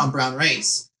or even on brown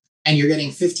rice, and you're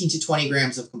getting 15 to 20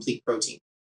 grams of complete protein.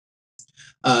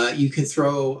 You can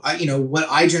throw, what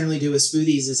I generally do with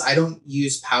smoothies is I don't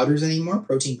use powders anymore,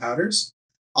 protein powders.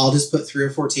 I'll just put 3 or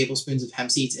 4 tablespoons of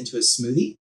hemp seeds into a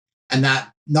smoothie. And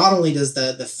that not only does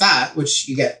the fat, which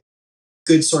you get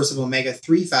good source of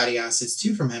omega-3 fatty acids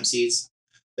too from hemp seeds,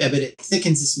 but it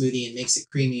thickens the smoothie and makes it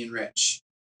creamy and rich.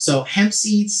 So hemp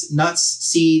seeds, nuts,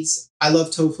 seeds. I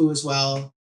love tofu as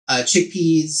well.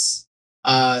 Chickpeas,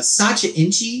 sacha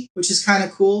inchi, which is kind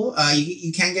of cool.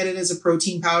 You can get it as a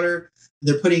protein powder.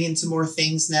 They're putting into more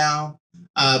things now.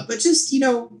 But just,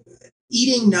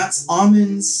 eating nuts,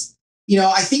 almonds,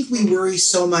 I think we worry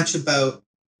so much about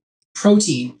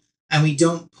protein and we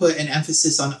don't put an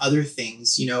emphasis on other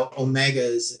things,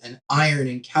 omegas and iron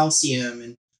and calcium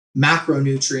and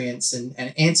macronutrients and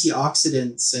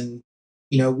antioxidants. And,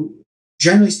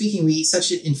 generally speaking, we eat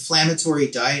such an inflammatory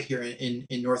diet here in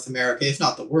North America, if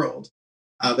not the world.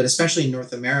 But especially in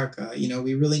North America,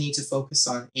 we really need to focus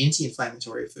on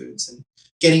anti-inflammatory foods and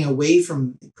getting away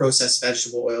from processed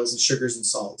vegetable oils and sugars and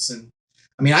salts. And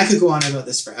I mean, I could go on about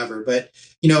this forever, but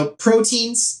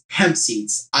proteins, hemp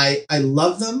seeds. I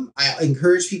love them. I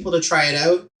encourage people to try it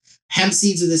out. Hemp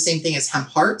seeds are the same thing as hemp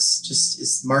hearts, just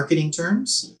as marketing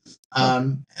terms.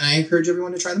 And I encourage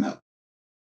everyone to try them out.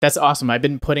 That's awesome. I've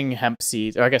been putting hemp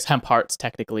seeds, or I guess hemp hearts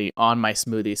technically, on my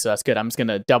smoothie. So that's good. I'm just going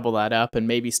to double that up and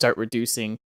maybe start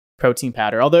reducing protein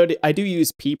powder. Although I do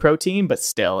use pea protein, but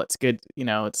still it's good.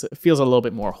 It feels a little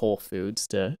bit more whole foods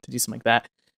to do something like that.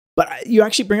 But you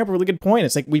actually bring up a really good point.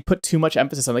 It's like we put too much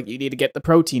emphasis on you need to get the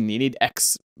protein. You need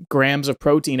X grams of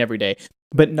protein every day,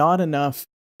 but not enough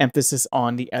emphasis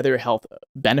on the other health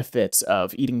benefits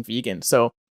of eating vegan.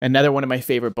 So another one of my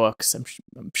favorite books, I'm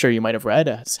sure you might have read,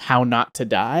 is How Not to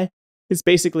Die. It's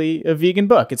basically a vegan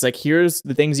book. It's like, here's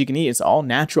the things you can eat. It's all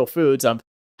natural foods of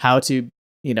how to,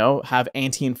 have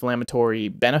anti-inflammatory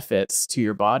benefits to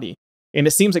your body. And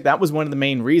it seems like that was one of the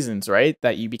main reasons, right,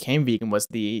 that you became vegan, was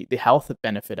the health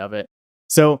benefit of it.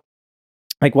 So,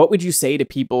 what would you say to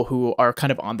people who are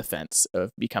kind of on the fence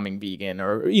of becoming vegan,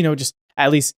 or, just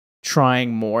at least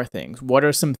trying more things? What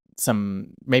are some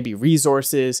maybe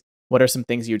resources? What are some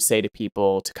things you'd say to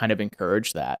people to kind of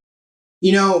encourage that?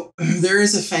 There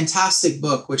is a fantastic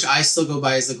book, which I still go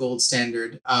by as the gold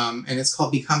standard, and it's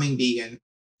called Becoming Vegan.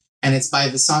 And it's by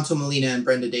Visanto Molina and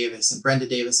Brenda Davis. And Brenda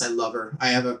Davis, I love her. I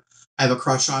have a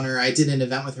crush on her. I did an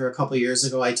event with her a couple of years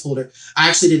ago. I told her, I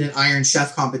actually did an Iron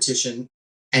Chef competition,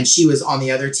 and she was on the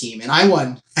other team, and I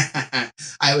won.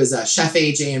 I was Chef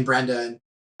AJ and Brenda, and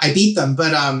I beat them.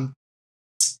 But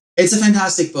it's a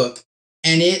fantastic book.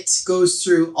 And it goes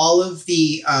through all of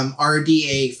the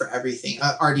RDA for everything.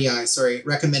 RDI,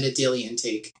 recommended daily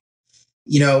intake.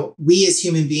 We as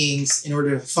human beings, in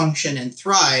order to function and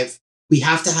thrive, we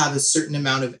have to have a certain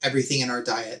amount of everything in our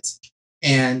diet.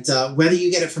 And whether you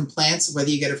get it from plants, whether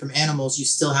you get it from animals, you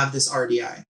still have this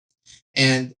RDI.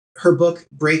 And her book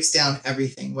breaks down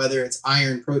everything, whether it's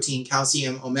iron, protein,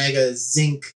 calcium, omega,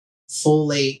 zinc,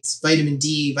 folate, vitamin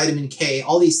D, vitamin K,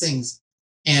 all these things.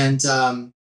 And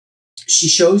she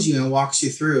shows you and walks you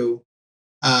through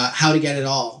how to get it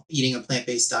all eating a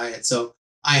plant-based diet. So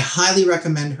I highly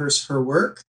recommend her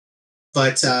work.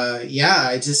 But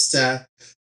I just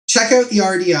check out the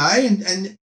RDI.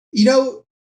 And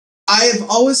I have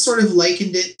always sort of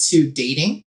likened it to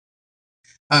dating,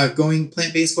 going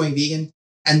plant-based, going vegan.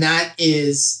 And that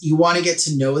is, you want to get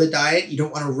to know the diet. You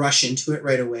don't want to rush into it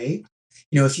right away.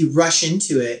 If you rush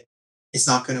into it, it's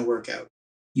not going to work out.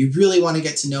 You really want to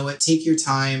get to know it. Take your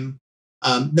time.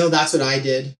 No, that's what I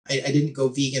did. I didn't go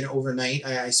vegan overnight.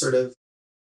 I sort of,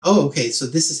 okay, so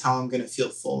this is how I'm going to feel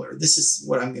full, or this is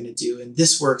what I'm going to do, and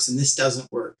this works and this doesn't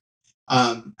work.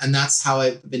 And that's how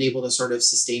I've been able to sort of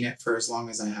sustain it for as long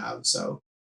as I have. So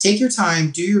take your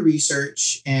time, do your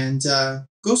research, and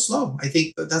go slow. I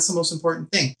think that's the most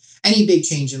important thing. Any big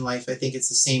change in life, I think it's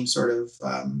the same sort of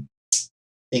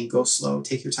thing. Go slow,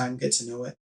 take your time, get to know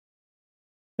it.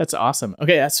 That's awesome.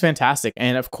 Okay, that's fantastic.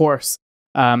 And of course,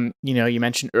 you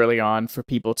mentioned early on for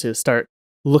people to start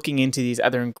looking into these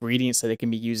other ingredients that they can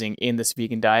be using in this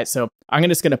vegan diet. So I'm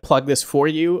just going to plug this for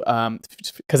you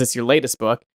because it's your latest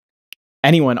book.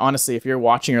 Anyone, honestly, if you're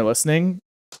watching or listening,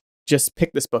 just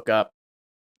pick this book up.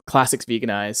 Classics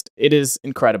Veganized. It is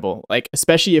incredible.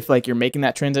 Especially if you're making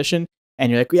that transition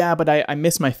and you're like, yeah, but I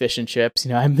miss my fish and chips.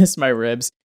 I miss my ribs.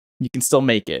 you can still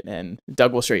make it, and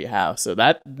Doug will show you how. So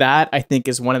that I think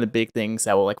is one of the big things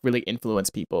that will like really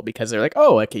influence people, because they're like,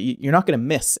 oh, okay, you're not going to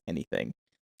miss anything.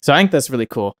 So I think that's really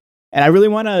cool. And I really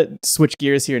want to switch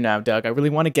gears here now, Doug. I really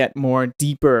want to get more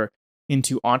deeper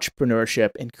into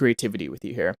entrepreneurship and creativity with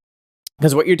you here,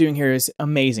 because what you're doing here is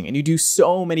amazing, and you do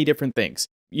so many different things.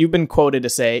 You've been quoted to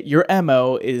say your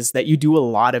MO is that you do a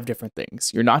lot of different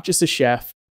things. You're not just a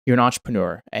chef, you're an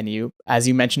entrepreneur, and you, as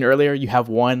you mentioned earlier, you have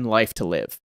one life to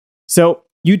live. So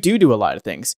you do a lot of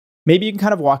things. Maybe you can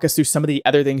kind of walk us through some of the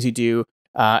other things you do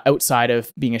outside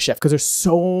of being a chef, because there's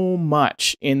so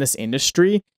much in this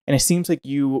industry, and it seems like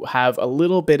you have a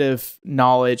little bit of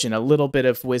knowledge and a little bit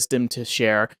of wisdom to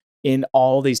share in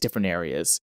all these different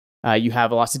areas. You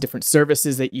have lots of different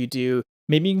services that you do.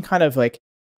 Maybe you can kind of like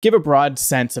give a broad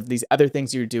sense of these other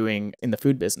things you're doing in the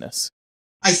food business.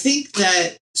 I think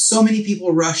that so many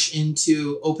people rush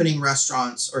into opening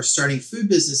restaurants or starting food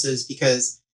businesses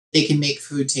because they can make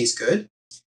food taste good,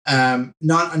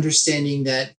 not understanding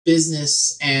that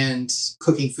business and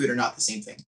cooking food are not the same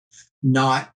thing.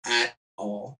 Not at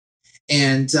all.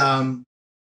 And,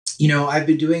 I've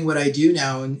been doing what I do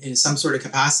now in some sort of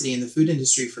capacity in the food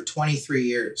industry for 23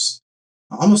 years,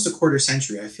 almost a quarter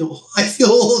century. I feel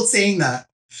old saying that,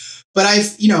 but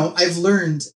I've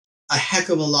learned a heck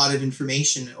of a lot of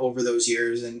information over those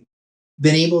years, and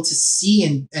been able to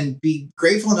see and be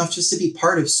grateful enough just to be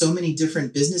part of so many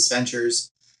different business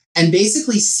ventures, and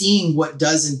basically seeing what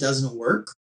does and doesn't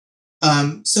work.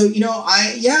 I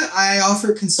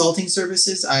offer consulting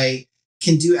services. I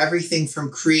can do everything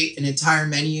from create an entire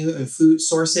menu and food,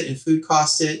 source it and food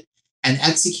cost it, and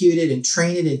execute it and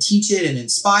train it and teach it and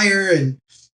inspire, and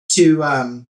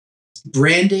to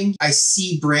branding. I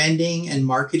see branding and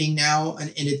marketing now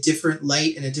in a different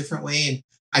light, in a different way. And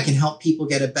I can help people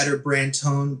get a better brand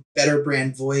tone, better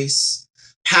brand voice.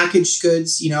 Packaged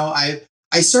goods,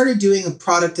 I started doing a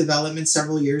product development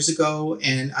several years ago,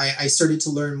 and I started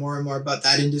to learn more and more about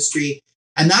that industry.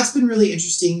 And that's been really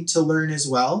interesting to learn as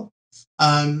well.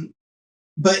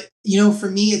 But for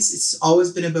me, it's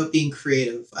always been about being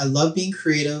creative. I love being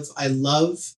creative. I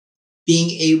love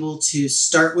being able to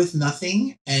start with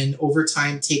nothing and over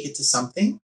time take it to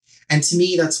something. And to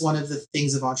me, that's one of the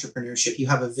things of entrepreneurship. You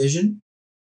have a vision,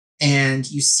 and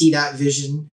you see that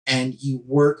vision, and you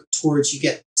work towards,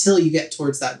 till you get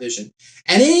towards that vision.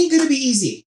 And it ain't going to be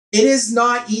easy. It is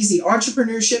not easy.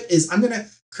 Entrepreneurship is, I'm going to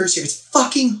curse here, it's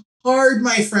fucking hard,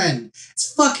 my friend.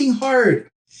 It's fucking hard.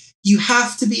 You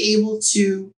have to be able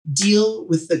to deal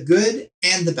with the good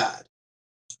and the bad.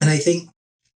 And I think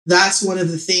that's one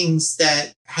of the things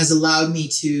that has allowed me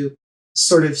to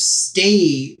sort of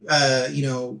stay,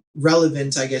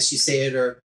 relevant, I guess you say it,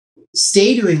 or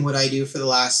stay doing what I do for the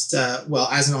last,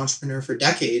 as an entrepreneur for a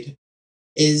decade,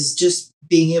 is just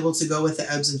being able to go with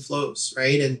the ebbs and flows,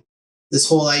 right? And this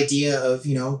whole idea of,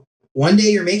 one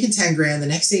day you're making 10 grand, the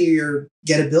next day you're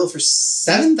get a bill for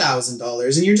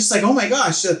 $7,000, and you're just like, oh my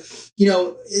gosh,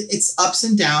 it's ups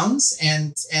and downs,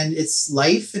 and it's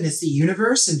life, and it's the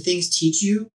universe, and things teach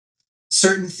you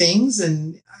certain things,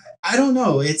 and I don't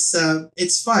know,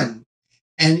 it's fun.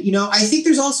 And I think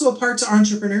there's also a part to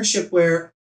entrepreneurship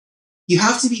where you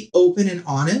have to be open and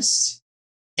honest,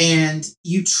 and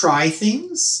you try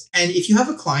things. And if you have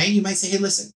a client, you might say, hey,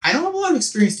 listen, I don't have a lot of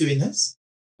experience doing this,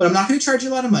 but I'm not going to charge you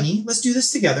a lot of money. Let's do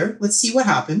this together. Let's see what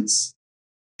happens.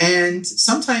 And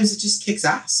sometimes it just kicks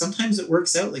ass. Sometimes it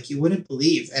works out like you wouldn't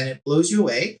believe, and it blows you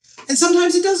away. And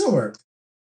sometimes it doesn't work.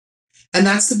 And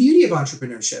that's the beauty of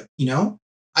entrepreneurship.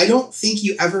 I don't think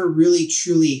you ever really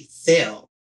truly fail.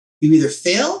 You either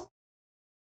fail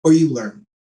or you learn.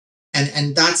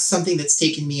 And that's something that's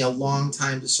taken me a long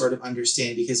time to sort of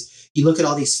understand, because you look at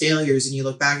all these failures and you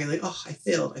look back and like, oh, I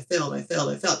failed.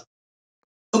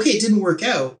 Okay, it didn't work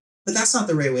out, but that's not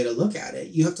the right way to look at it.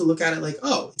 You have to look at it like,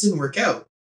 oh, it didn't work out,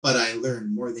 but I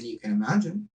learned more than you can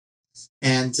imagine.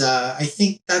 And I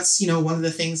think that's, one of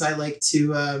the things I like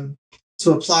to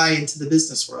apply into the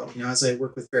business world, as I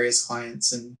work with various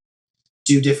clients and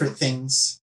do different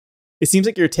things. It seems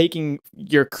like you're taking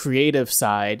your creative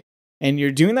side and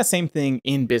you're doing that same thing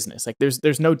in business. Like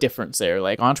there's no difference there.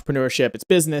 Like entrepreneurship, it's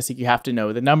business. You have to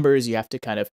know the numbers. You have to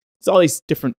it's all these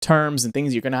different terms and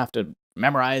things you're going to have to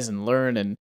memorize and learn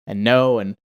and know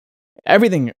and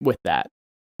everything with that.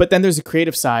 But then there's a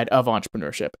creative side of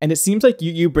entrepreneurship. And it seems like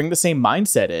you bring the same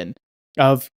mindset in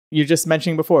of, you're just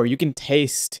mentioning before, you can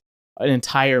taste an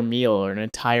entire meal or an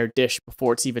entire dish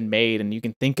before it's even made. And you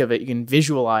can think of it, you can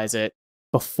visualize it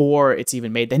before it's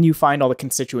even made. Then you find all the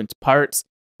constituent parts,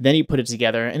 then you put it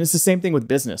together. And it's the same thing with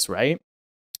business, right?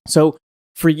 So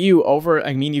for you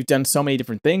you've done so many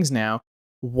different things now.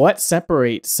 what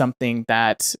separates something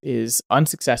that is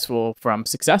unsuccessful from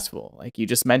successful? Like you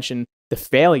just mentioned the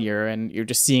failure and you're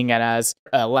just seeing it as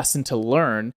a lesson to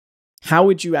learn. How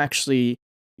would you actually,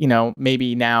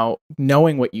 maybe now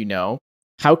knowing what you know,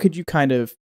 how could you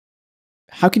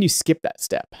how can you skip that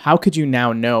step? How could you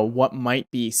now know what might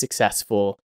be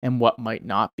successful and what might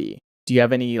not be? Do you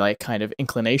have any like kind of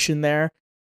inclination there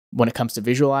when it comes to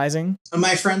visualizing?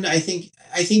 My friend, I think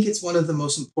it's one of the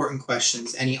most important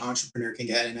questions any entrepreneur can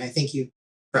get, and I thank you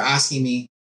for asking me.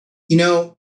 You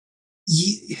know,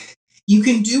 you, you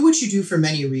can do what you do for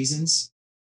many reasons.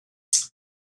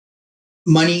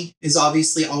 Money is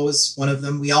obviously always one of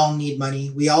them. We all need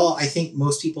money. I think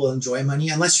most people enjoy money,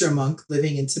 unless you're a monk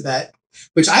living in Tibet,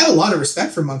 which I have a lot of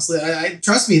respect for monks. I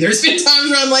trust me. There's been times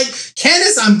where I'm like,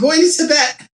 Candace, I'm going to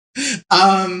Tibet.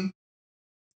 Um,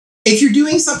 if you're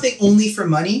doing something only for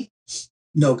money,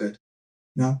 no good.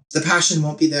 No, the passion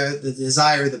won't be there. The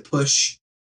desire, the push,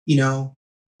 you know,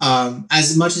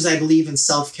 as much as I believe in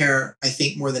self-care, I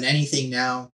think more than anything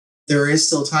now, there is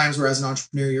still times where as an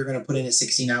entrepreneur, you're going to put in a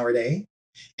 16-hour day.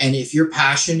 And if your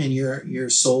passion and your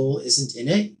soul isn't in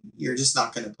it, you're just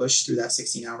not going to push through that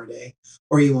 16-hour day,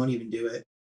 or you won't even do it.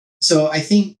 So I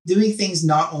think doing things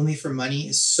not only for money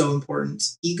is so important.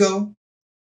 Ego,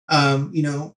 you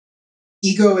know,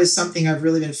 ego is something I've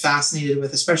really been fascinated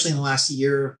with, especially in the last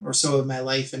year or so of my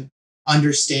life, and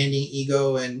understanding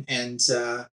ego and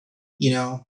you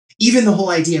know, even the whole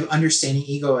idea of understanding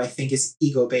ego, I think, is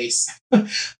ego based. But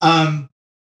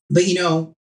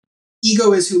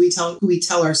ego is who we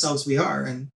tell ourselves we are,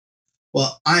 and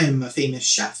well, I am a famous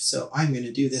chef, so I'm going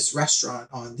to do this restaurant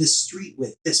on this street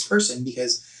with this person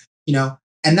because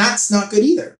and that's not good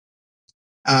either.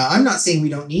 I'm not saying we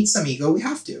don't need some ego. We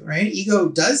have to, right? Ego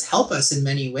does help us in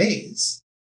many ways.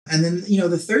 And then,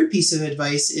 the third piece of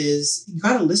advice is you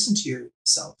got to listen to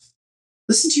yourself.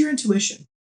 Listen to your intuition.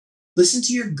 Listen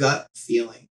to your gut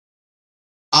feeling.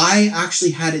 I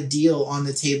actually had a deal on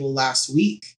the table last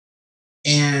week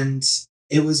and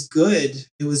it was good.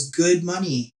 It was good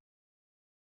money.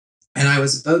 And I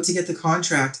was about to get the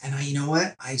contract and you know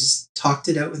what? I just talked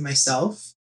it out with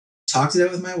myself, talked it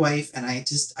out with my wife, and I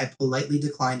politely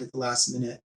declined at the last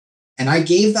minute. And I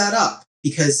gave that up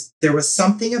because there was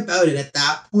something about it at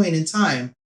that point in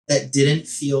time that didn't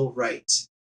feel right.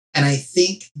 And I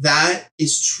think that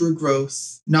is true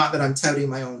growth. Not that I'm touting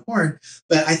my own horn,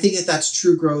 but I think that that's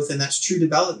true growth and that's true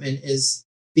development, is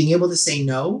being able to say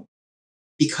no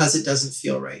because it doesn't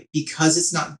feel right, because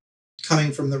it's not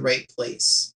coming from the right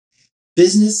place.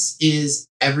 Business is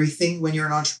everything when you're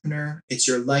an entrepreneur. It's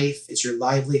your life, it's your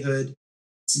livelihood.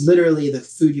 It's literally the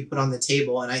food you put on the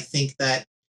table. And I think that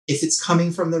if it's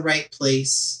coming from the right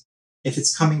place, if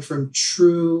it's coming from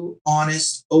true,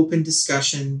 honest, open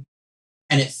discussion,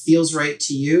 and it feels right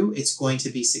to you, it's going to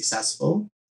be successful.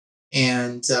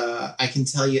 And I can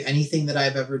tell you anything that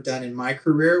I've ever done in my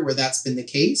career where that's been the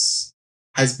case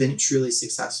has been truly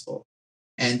successful.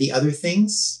 And the other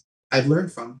things I've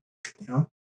learned from,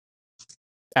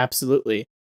 Absolutely.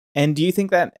 And do you think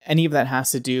that any of that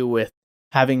has to do with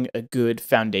having a good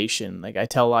foundation? Like I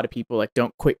tell a lot of people, like,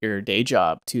 don't quit your day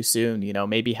job too soon,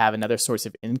 maybe have another source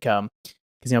of income.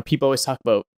 Because, people always talk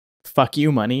about fuck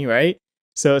you money, right?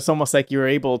 So it's almost like you're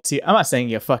able to, I'm not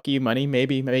saying fuck you money,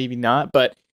 maybe not,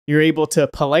 but you're able to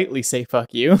politely say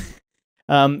fuck you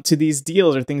to these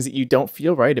deals or things that you don't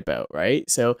feel right about, right?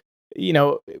 So, we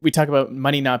talk about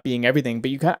money not being everything,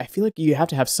 but I feel like you have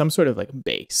to have some sort of like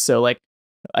base. So like,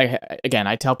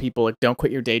 I tell people, like, don't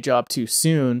quit your day job too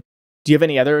soon. Do you have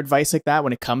any other advice like that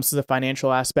when it comes to the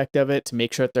financial aspect of it, to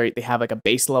make sure that they have like a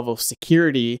base level of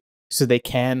security so they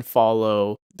can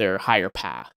follow their higher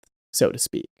path, so to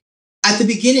speak? At the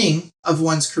beginning of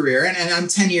one's career, and I'm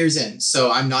 10 years in,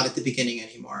 so I'm not at the beginning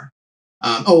anymore.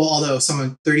 Although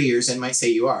someone 30 years in might say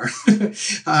you are.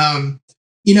 At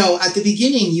the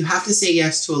beginning, you have to say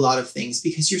yes to a lot of things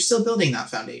because you're still building that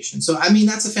foundation. So,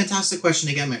 that's a fantastic question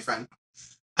again, my friend.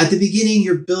 At the beginning,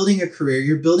 you're building a career,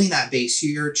 you're building that base,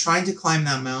 you're trying to climb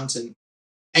that mountain.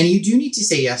 And you do need to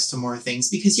say yes to more things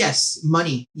because, yes,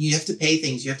 money, you have to pay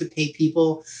things. You have to pay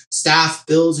people, staff,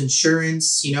 bills,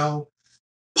 insurance,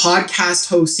 podcast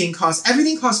hosting costs,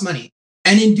 everything costs money.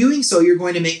 And in doing so, you're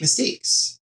going to make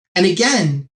mistakes. And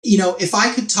again, if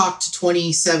I could talk to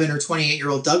 27 or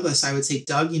 28-year-old Douglas, I would say,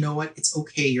 Doug, you know what? It's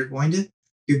okay. You're going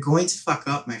to fuck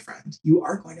up, my friend. You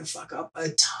are going to fuck up a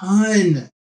ton.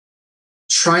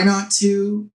 Try not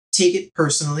to take it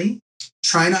personally.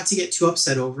 Try not to get too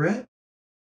upset over it.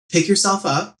 Pick yourself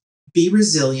up. Be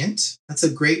resilient. That's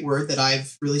a great word that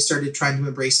I've really started trying to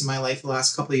embrace in my life the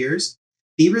last couple of years.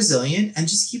 Be resilient and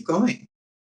just keep going.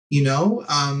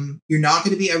 You're not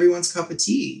going to be everyone's cup of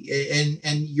tea,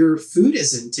 and your food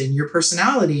isn't, and your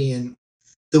personality and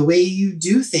the way you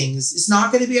do things is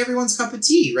not going to be everyone's cup of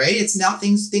tea, right? It's not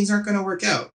things aren't going to work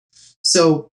out.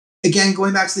 So again,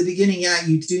 going back to the beginning, yeah,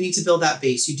 you do need to build that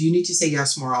base. You do need to say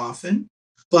yes more often,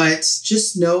 but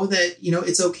just know that,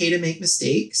 it's okay to make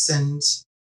mistakes. And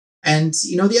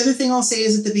the other thing I'll say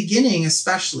is at the beginning,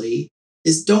 especially,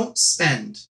 is don't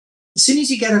spend. As soon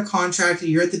as you get a contract,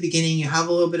 you're at the beginning, you have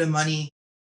a little bit of money,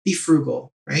 be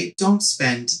frugal, right? Don't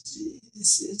spend.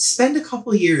 Spend a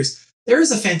couple of years. There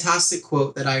is a fantastic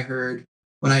quote that I heard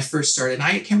when I first started, and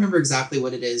I can't remember exactly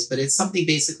what it is, but it's something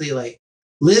basically like,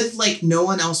 live like no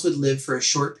one else would live for a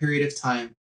short period of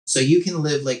time so you can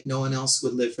live like no one else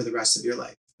would live for the rest of your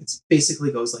life. It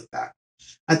basically goes like that.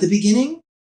 At the beginning,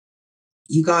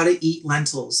 you got to eat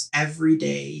lentils every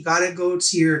day. You got to go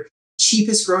to your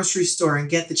cheapest grocery store and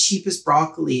get the cheapest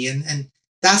broccoli. And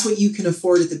that's what you can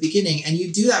afford at the beginning. And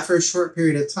you do that for a short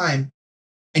period of time.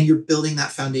 And you're building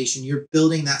that foundation. You're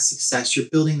building that success. You're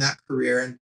building that career.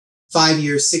 And 5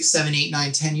 years, 6, 7, 8,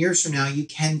 9, 10 years from now, you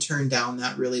can turn down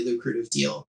that really lucrative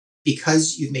deal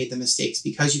because you've made the mistakes,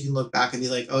 because you can look back and be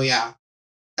like, oh yeah,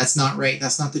 that's not right.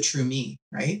 That's not the true me,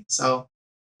 right? So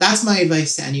that's my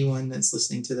advice to anyone that's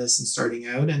listening to this and starting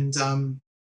out. And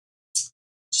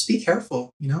just be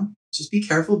careful, just be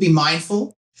careful, be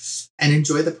mindful, and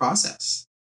enjoy the process.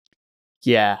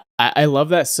 Yeah, I love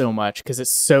that so much because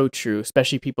it's so true,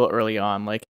 especially people early on.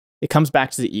 Like, it comes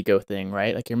back to the ego thing,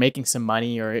 right? Like, you're making some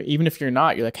money, or even if you're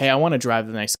not, you're like, hey, I want to drive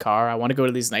the nice car. I want to go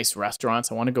to these nice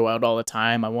restaurants. I want to go out all the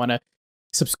time. I want to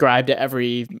subscribe to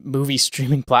every movie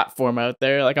streaming platform out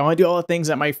there. Like, I want to do all the things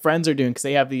that my friends are doing because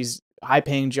they have these high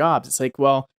paying jobs. It's like,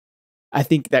 well, I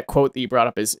think that quote that you brought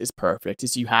up is perfect.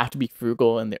 Is you have to be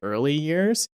frugal in the early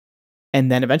years,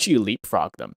 and then eventually you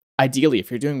leapfrog them. Ideally, if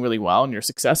you're doing really well and you're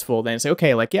successful, then say,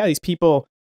 okay, like, yeah, these people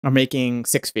are making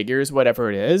 6 figures,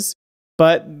 whatever it is,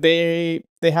 but they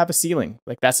have a ceiling.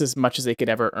 Like, that's as much as they could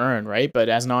ever earn, right? But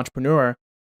as an entrepreneur,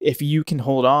 if you can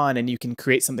hold on and you can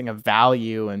create something of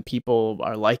value and people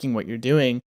are liking what you're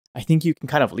doing, I think you can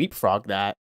kind of leapfrog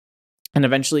that. And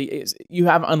eventually you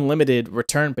have unlimited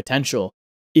return potential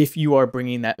if you are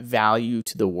bringing that value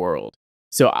to the world.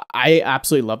 So I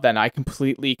absolutely love that. And I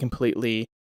completely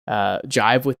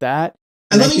jive with that.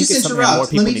 And let me just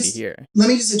interrupt. Let me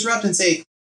just interrupt and say,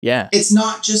 yeah, it's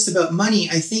not just about money.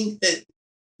 I think that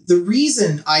the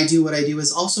reason I do what I do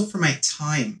is also for my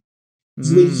time.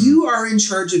 When you are in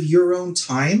charge of your own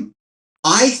time,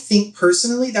 I think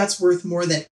personally that's worth more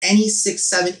than any 6,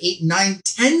 7, 8, 9,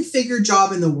 10-figure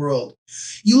job in the world.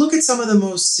 You look at some of the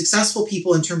most successful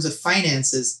people in terms of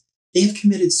finances, they have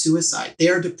committed suicide. They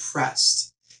are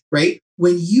depressed, right?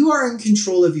 When you are in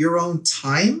control of your own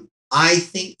time, I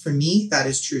think for me, that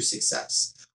is true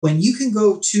success. When you can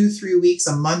go 2, 3 weeks,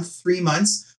 a month, 3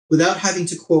 months without having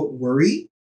to, quote, worry,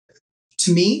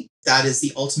 to me, that is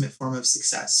the ultimate form of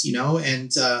success,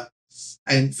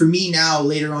 and for me now,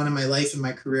 later on in my life and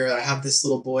my career, I have this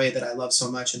little boy that I love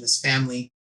so much and this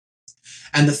family.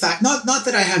 And the fact, not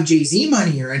that I have Jay-Z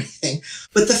money or anything,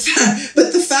 but the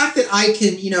fact that I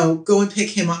can, go and pick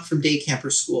him up from day camp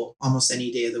or school almost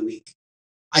any day of the week.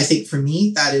 I think for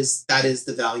me, that is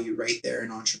the value right there in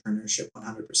entrepreneurship,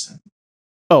 100%.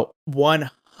 Oh,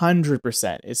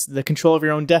 100%. It's the control of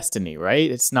your own destiny, right?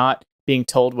 It's not being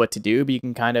told what to do, but you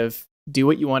can kind of do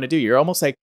what you want to do. You're almost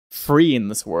like free in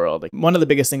this world. Like, one of the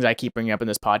biggest things I keep bringing up in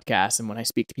this podcast and when I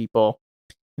speak to people,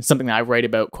 and something that I write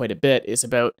about quite a bit, is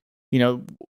about,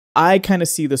 I kind of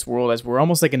see this world as we're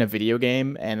almost like in a video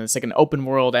game, and it's like an open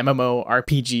world MMO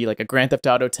RPG, like a Grand Theft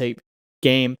Auto type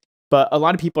game. But a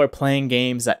lot of people are playing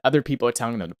games that other people are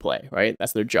telling them to play, right?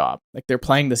 That's their job. Like, they're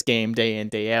playing this game day in,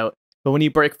 day out. But when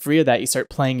you break free of that, you start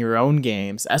playing your own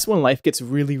games. That's when life gets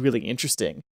really, really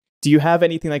interesting. Do you have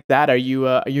anything like that? Are you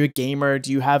a gamer?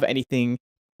 Do you have anything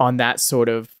on that sort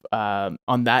of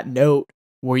on that note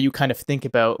where you kind of think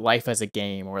about life as a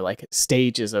game, or like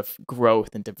stages of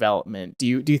growth and development? Do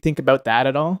you think about that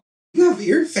at all? Yeah,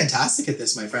 you're fantastic at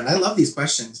this, my friend. I love these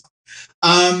questions.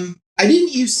 I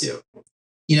didn't used to.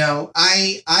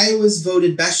 I was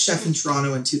voted best chef in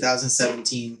Toronto in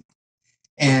 2017,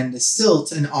 and still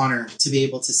an honor to be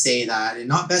able to say that, and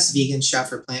not best vegan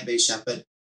chef or plant-based chef, but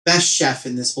best chef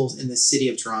in this city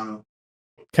of Toronto.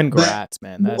 Congrats,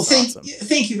 man. That's awesome.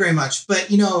 Thank you very much. But,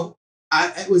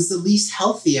 it was the least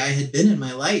healthy I had been in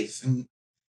my life.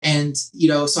 And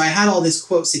so I had all this,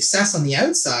 quote, success on the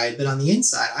outside, but on the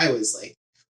inside, I was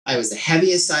the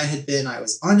heaviest I had been. I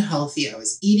was unhealthy. I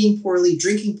was eating poorly,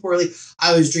 drinking poorly.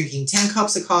 I was drinking 10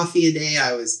 cups of coffee a day.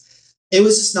 It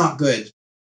was just not good.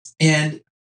 And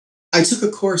I took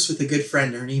a course with a good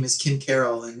friend. Her name is Kim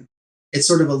Carroll, and it's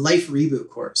sort of a life reboot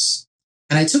course.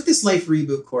 And I took this life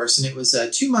reboot course, and it was a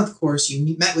 2 month course.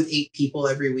 You met with 8 people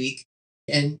every week.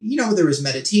 And, there was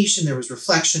meditation, there was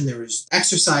reflection, there was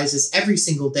exercises every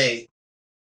single day.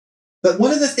 But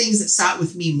one of the things that sat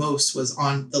with me most was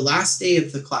on the last day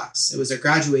of the class. It was a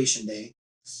graduation day.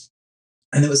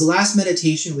 And it was the last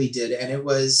meditation we did. And it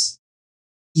was,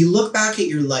 you look back at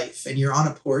your life and you're on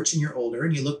a porch and you're older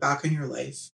and you look back on your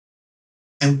life.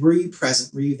 And were you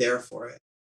present? Were you there for it?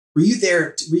 Were you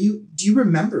there? Do you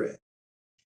remember it?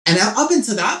 And up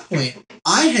until that point,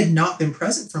 I had not been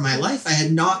present for my life. I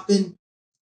had not been,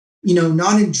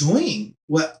 not enjoying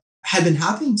what had been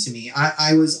happening to me.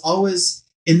 I was always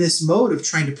in this mode of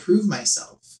trying to prove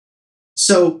myself.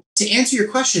 So to answer your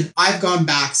question, I've gone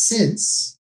back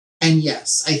since. And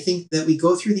yes, I think that we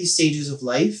go through these stages of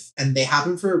life and they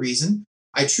happen for a reason.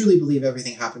 I truly believe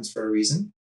everything happens for a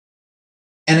reason.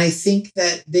 And I think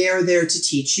that they are there to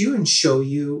teach you and show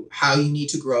you how you need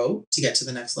to grow to get to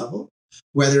the next level,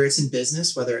 whether it's in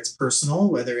business, whether it's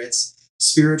personal, whether it's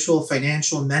spiritual,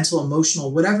 financial, mental,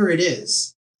 emotional, whatever it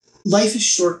is. Life is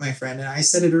short, my friend. And I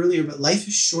said it earlier, but life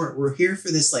is short. We're here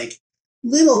for this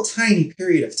little tiny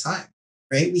period of time,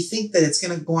 right? We think that it's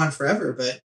going to go on forever,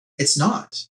 but it's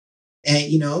not.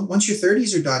 And, once your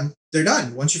 30s are done, they're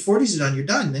done. Once your 40s are done, you're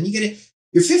done. Then you get it.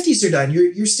 Your 50s are done.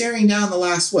 You're staring down the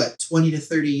last, 20 to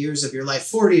 30 years of your life,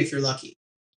 40 if you're lucky.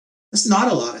 That's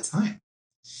not a lot of time,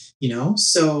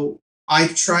 So I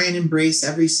try and embrace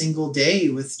every single day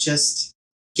with just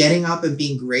getting up and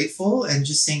being grateful and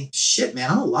just saying, shit, man,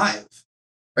 I'm alive,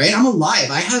 right? I'm alive.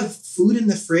 I have food in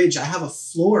the fridge. I have a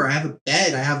floor. I have a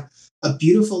bed. I have a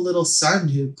beautiful little son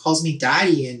who calls me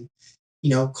daddy and,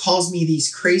 calls me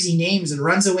these crazy names and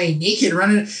runs away naked,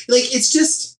 running. It's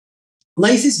just,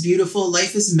 life is beautiful.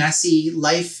 Life is messy.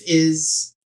 Life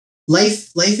is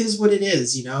what it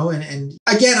is, and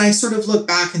again, I sort of look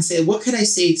back and say, what could I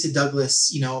say to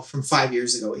Douglas, from 5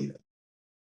 years ago, even,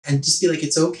 and just be like,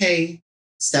 it's okay.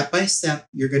 Step by step,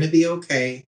 you're going to be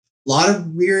okay. A lot of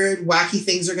weird, wacky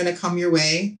things are going to come your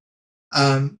way.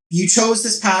 You chose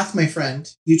this path, my friend.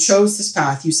 You chose this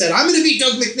path. You said, I'm going to be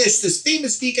Doug McNish, this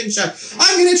famous vegan chef.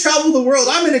 I'm going to travel the world.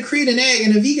 I'm going to create an egg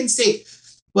and a vegan steak.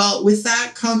 Well, with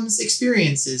that comes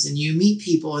experiences, and you meet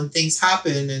people and things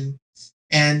happen.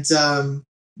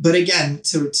 But again,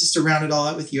 just to round it all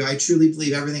out with you, I truly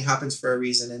believe everything happens for a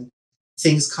reason, and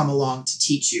things come along to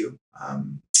teach you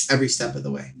every step of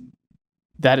the way.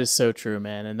 That is so true,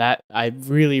 man. And that I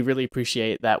really, really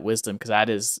appreciate that wisdom, because that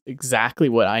is exactly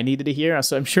what I needed to hear.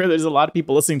 So I'm sure there's a lot of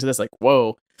people listening to this like,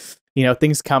 whoa,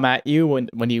 things come at you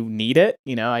when you need it.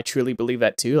 I truly believe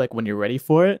that too, like when you're ready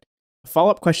for it. A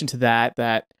follow-up question to that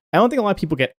I don't think a lot of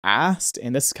people get asked,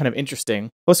 and this is kind of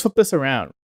interesting. Let's flip this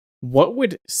around. What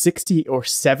would 60 or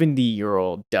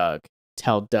 70-year-old Doug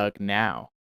tell Doug now?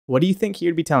 What do you think he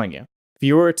would be telling you? If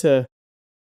you were to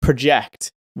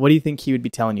project, what do you think he would be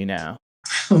telling you now?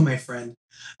 Oh, my friend.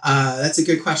 That's a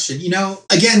good question.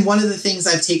 Again, one of the things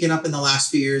I've taken up in the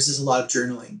last few years is a lot of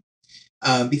journaling.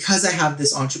 Because I have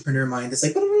this entrepreneur mind that's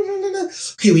like,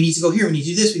 okay, we need to go here. We need to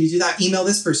do this. We need to do that. Email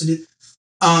this person.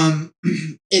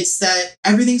 It's that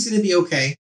everything's going to be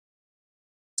okay.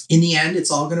 In the end, it's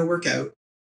all going to work out.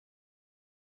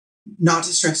 Not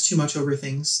to stress too much over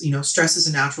things. Stress is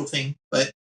a natural thing,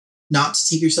 but not to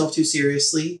take yourself too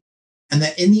seriously. And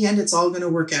that in the end, it's all going to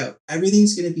work out.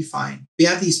 Everything's going to be fine. We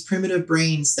have these primitive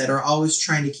brains that are always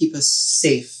trying to keep us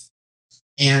safe.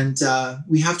 And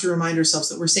we have to remind ourselves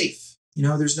that we're safe.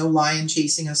 There's no lion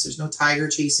chasing us. There's no tiger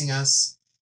chasing us.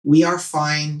 We are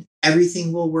fine.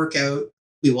 Everything will work out.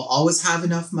 We will always have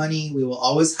enough money. We will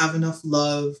always have enough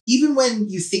love. Even when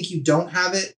you think you don't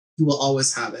have it, you will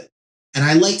always have it. And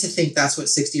I like to think that's what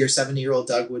 60 or 70-year-old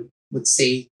Doug would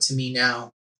say to me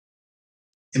now.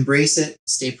 Embrace it,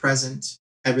 stay present,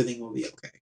 everything will be okay.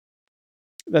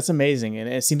 That's amazing.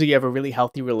 And it seems like you have a really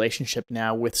healthy relationship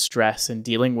now with stress and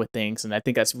dealing with things. And I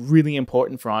think that's really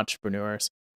important for entrepreneurs,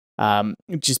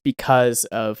 just because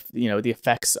of, the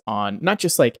effects on not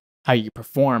just like how you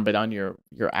perform, but on your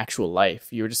actual life.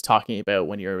 You were just talking about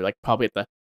when you're like probably at the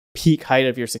peak height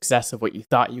of your success of what you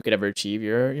thought you could ever achieve,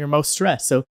 you're most stressed.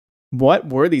 So what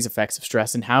were these effects of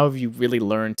stress, and how have you really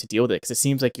learned to deal with it? Because it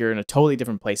seems like you're in a totally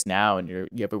different place now, and you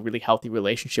have a really healthy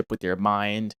relationship with your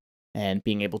mind and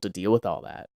being able to deal with all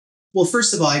that. Well,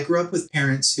 first of all, I grew up with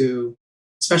parents who,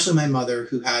 especially my mother,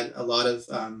 who had a lot of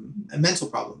mental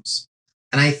problems.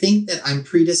 And I think that I'm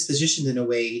predispositioned in a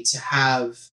way to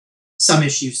have some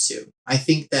issues too. I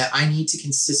think that I need to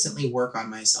consistently work on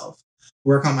myself,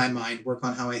 work on my mind, work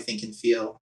on how I think and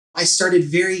feel. I started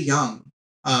very young.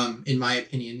 In my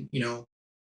opinion,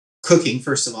 cooking.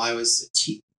 First of all, I was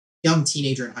a young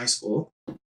teenager in high school.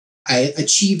 I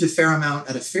achieved a fair amount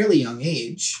at a fairly young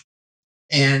age.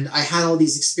 And I had all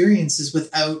these experiences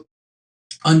without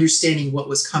understanding what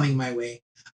was coming my way.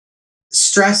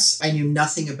 Stress, I knew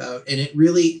nothing about. And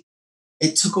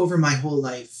it took over my whole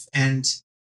life. And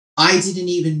I didn't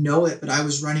even know it, but I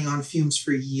was running on fumes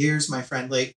for years, my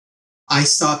friend. Like, I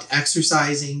stopped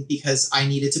exercising because I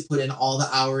needed to put in all the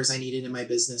hours I needed in my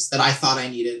business that I thought I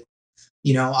needed.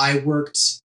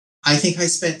 I think I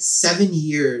spent 7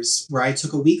 years where I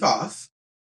took a week off.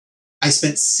 I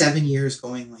spent 7 years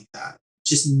going like that,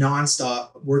 just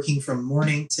nonstop, working from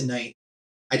morning to night.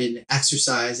 I didn't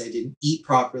exercise. I didn't eat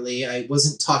properly. I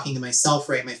wasn't talking to myself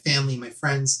right, my family, my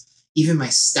friends, even my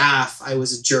staff. I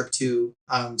was a jerk to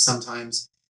sometimes.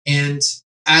 And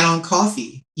add on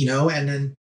coffee, and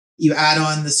then you add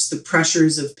on the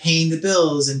pressures of paying the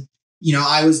bills. And,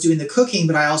 I was doing the cooking,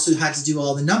 but I also had to do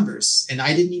all the numbers. And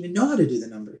I didn't even know how to do the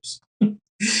numbers.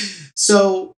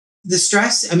 So the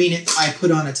stress, I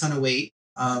put on a ton of weight.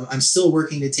 I'm still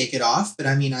working to take it off, but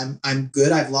I'm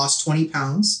good. I've lost 20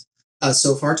 pounds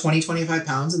so far, 25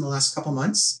 pounds in the last couple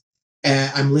months.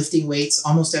 I'm lifting weights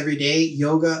almost every day,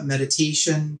 yoga,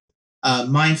 meditation,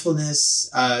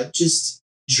 mindfulness, just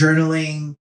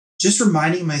journaling, just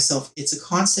reminding myself it's a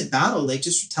constant battle. Like,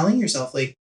 just telling yourself,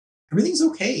 like, everything's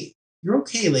okay. You're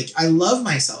okay. Like, I love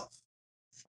myself.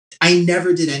 I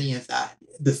never did any of that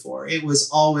before. It was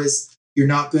always, you're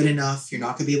not good enough. You're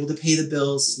not going to be able to pay the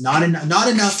bills. Not enough, not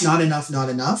enough, not enough, not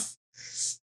enough.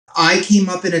 I came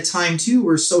up in a time too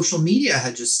where social media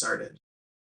had just started.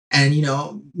 And,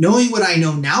 knowing what I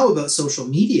know now about social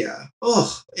media,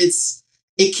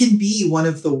 it can be one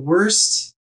of the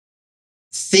worst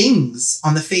things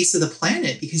on the face of the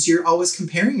planet, because you're always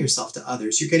comparing yourself to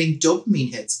others. You're getting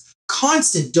dopamine hits,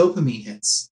 constant dopamine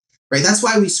hits, right? That's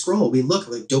why we scroll. We look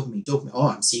like dopamine. Oh,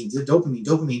 I'm seeing the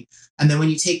dopamine. And then when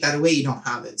you take that away, you don't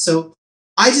have it. So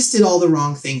I just did all the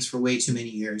wrong things for way too many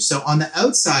years. So on the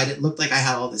outside, it looked like I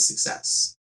had all this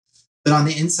success. But on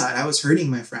the inside, I was hurting,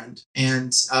 my friend.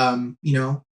 And,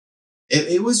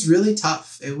 it was really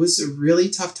tough. It was a really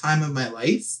tough time of my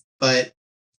life. But,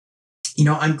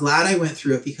 I'm glad I went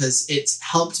through it, because it's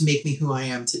helped make me who I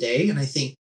am today. And I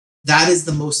think that is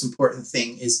the most important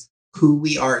thing, is who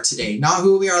we are today. Not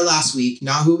who we are last week,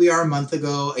 not who we are a month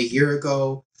ago, a year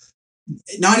ago,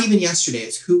 not even yesterday.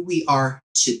 It's who we are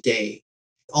today.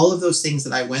 All of those things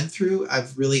that I went through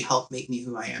have really helped make me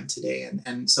who I am today.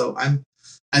 And so I'm,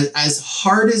 as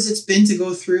hard as it's been to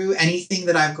go through anything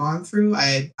that I've gone through,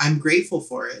 I'm grateful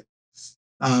for it,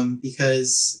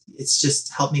 because it's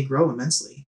just helped me grow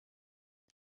immensely.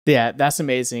 Yeah, that's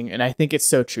amazing. And I think it's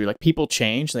so true. Like, people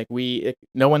change. Like,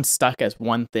 no one's stuck as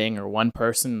one thing or one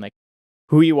person. Like,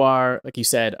 who you are, like you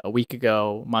said, a week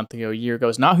ago, a month ago, a year ago,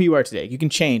 is not who you are today. You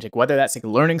can change. Like, whether that's like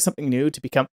learning something new to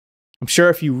become, I'm sure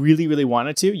if you really, really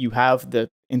wanted to, you have the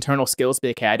internal skills to be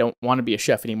like, hey, I don't want to be a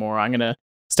chef anymore. I'm going to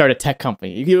start a tech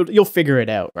company. You'll figure it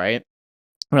out, right?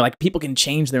 Or like, people can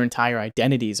change their entire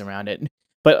identities around it.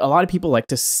 But a lot of people like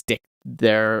to stick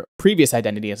their previous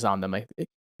identities on them.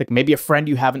 Like maybe a friend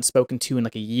you haven't spoken to in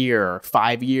like a year or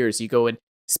 5 years, you go and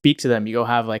speak to them, you go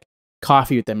have like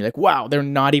coffee with them. You're like, wow, they're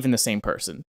not even the same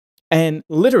person. And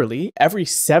literally every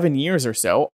 7 years or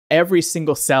so, every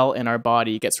single cell in our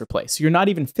body gets replaced. So you're not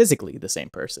even physically the same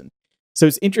person. So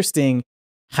it's interesting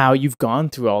how you've gone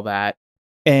through all that.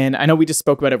 And I know we just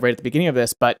spoke about it right at the beginning of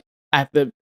this, but at the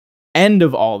end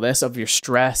of all this, of your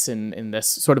stress and this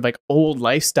sort of like old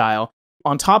lifestyle,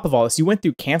 on top of all this, you went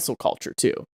through cancel culture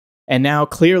too. And now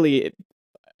clearly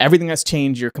everything has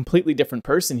changed. You're a completely different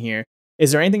person here.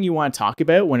 Is there anything you want to talk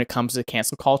about when it comes to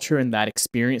cancel culture and that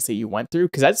experience that you went through?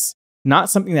 Because that's not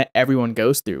something that everyone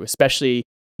goes through, especially,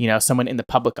 someone in the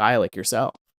public eye like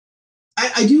yourself.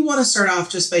 I do want to start off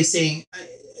just by saying,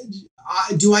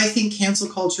 do I think cancel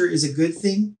culture is a good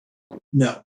thing?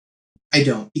 No, I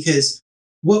don't. Because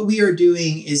what we are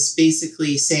doing is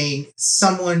basically saying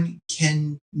someone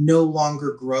can no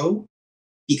longer grow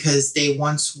because they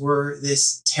once were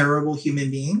this terrible human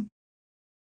being,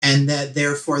 and that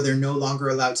therefore they're no longer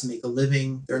allowed to make a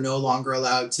living. They're no longer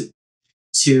allowed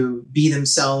to be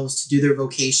themselves, to do their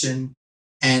vocation.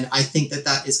 And I think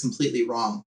that is completely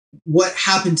wrong. What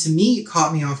happened to me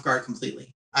caught me off guard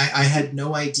completely. I had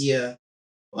no idea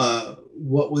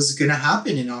what was going to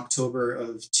happen in October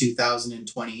of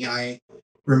 2020. I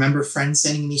remember friends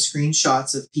sending me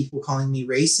screenshots of people calling me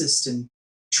racist and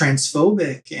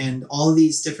transphobic and all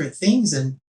these different things.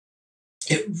 And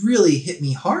it really hit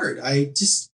me hard. I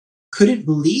just couldn't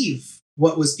believe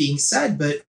what was being said.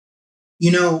 But,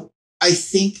 I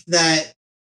think that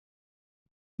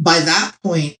by that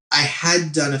point, I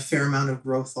had done a fair amount of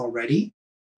growth already.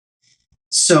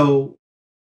 So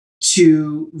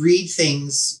to read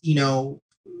things,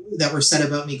 that were said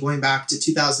about me going back to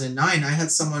 2009, I had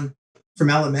someone from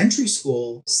elementary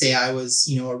school say I was,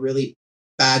 a really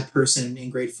bad person in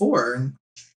grade 4.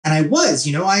 And I was,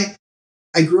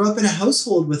 I grew up in a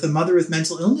household with a mother with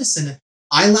mental illness, and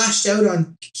I lashed out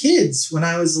on kids when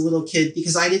I was a little kid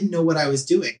because I didn't know what I was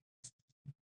doing.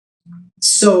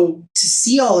 So to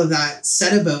see all of that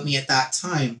said about me at that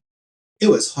time, it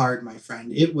was hard, my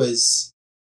friend. It was,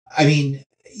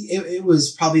 it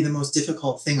was probably the most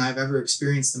difficult thing I've ever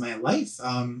experienced in my life.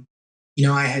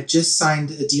 I had just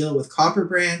signed a deal with Copper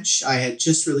Branch. I had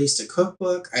just released a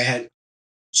cookbook. I had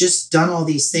just done all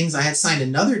these things. I had signed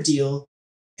another deal,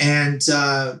 and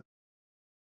I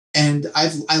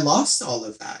lost all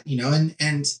of that,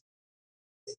 and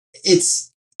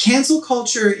it's cancel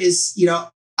culture is,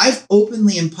 I've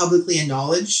openly and publicly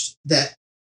acknowledged that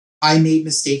I made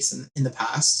mistakes in the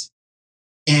past,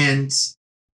 and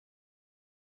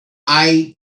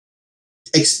I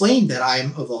explained that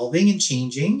I'm evolving and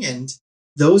changing, and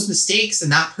those mistakes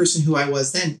and that person who I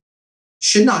was then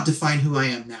should not define who I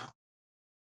am now.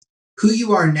 Who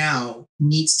you are now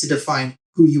needs to define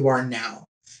who you are now.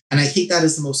 And I think that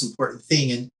is the most important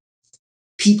thing. And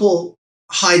people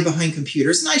hide behind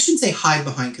computers. And I shouldn't say hide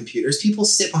behind computers. People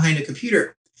sit behind a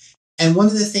computer. And one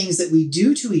of the things that we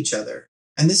do to each other,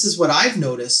 and this is what I've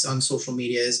noticed on social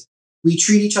media, is we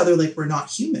treat each other like we're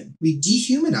not human. We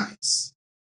dehumanize.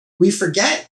 We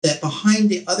forget that behind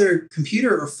the other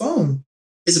computer or phone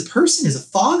is a person, is a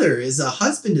father, is a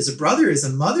husband, is a brother, is a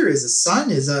mother, is a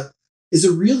son, is a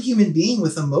real human being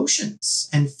with emotions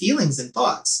and feelings and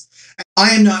thoughts.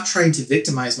 I am not trying to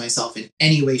victimize myself in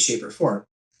any way, shape, or form.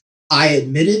 I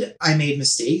admitted I made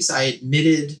mistakes. I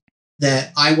admitted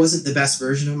that I wasn't the best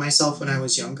version of myself when I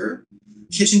was younger.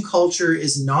 Kitchen culture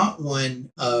is not one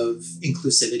of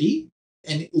inclusivity.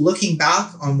 And looking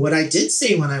back on what I did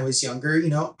say when I was younger,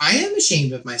 I am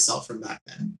ashamed of myself from back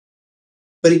then.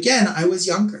 But again, I was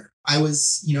younger. I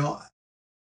was,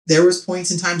 there was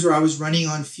points and times where I was running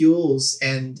on fuels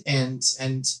and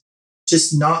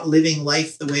just not living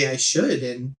life the way I should.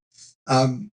 And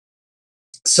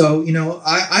so,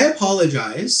 I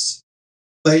apologize,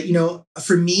 but,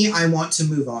 for me, I want to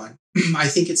move on. I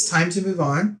think it's time to move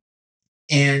on.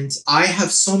 And I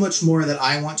have so much more that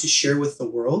I want to share with the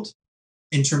world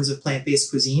in terms of plant-based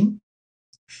cuisine.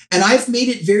 And I've made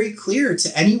it very clear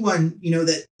to anyone,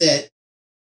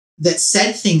 that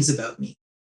said things about me.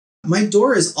 My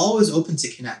door is always open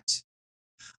to connect.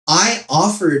 I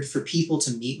offered for people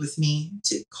to meet with me,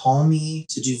 to call me,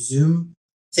 to do Zoom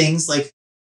things. Like,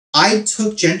 I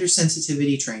took gender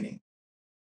sensitivity training.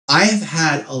 I have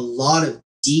had a lot of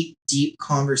deep, deep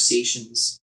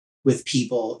conversations with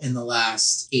people in the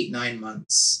last 8-9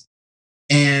 months.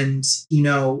 And,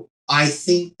 I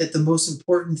think that the most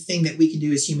important thing that we can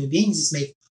do as human beings is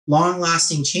make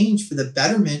long-lasting change for the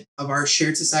betterment of our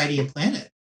shared society and planet.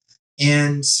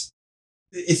 And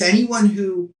if anyone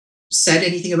who said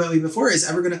anything about me before is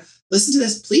ever going to listen to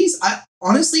this, please,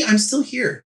 I'm still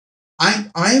here.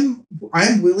 I'm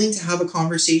willing to have a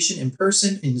conversation in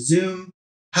person, in Zoom,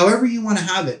 however you want to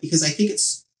have it, because I think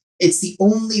it's the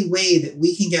only way that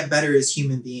we can get better as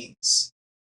human beings.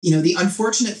 The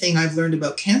unfortunate thing I've learned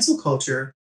about cancel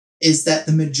culture is that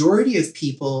the majority of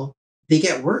people, they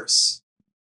get worse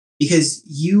because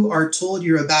you are told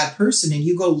you're a bad person and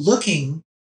you go looking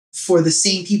for the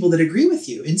same people that agree with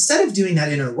you. Instead of doing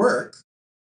that inner work,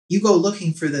 you go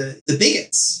looking for the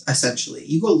bigots, essentially.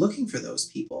 You go looking for those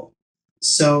people.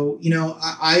 So,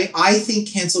 I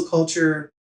think cancel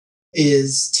culture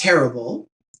is terrible.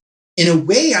 In a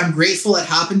way, I'm grateful it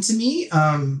happened to me.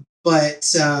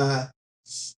 But I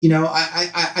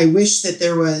wish that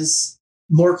there was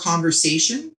more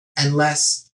conversation and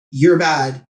less, you're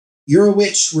bad, you're a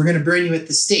witch, we're going to burn you at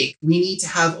the stake. We need to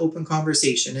have open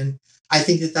conversation. And I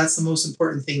think that that's the most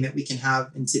important thing that we can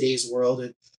have in today's world.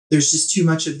 And there's just too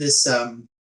much of this.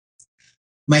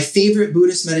 My favorite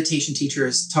Buddhist meditation teacher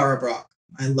is Tara Brach.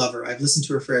 I love her. I've listened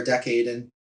to her for a decade,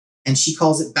 and she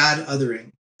calls it bad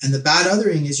othering. And the bad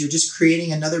othering is you're just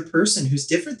creating another person who's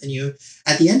different than you.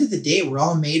 At the end of the day, we're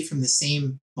all made from the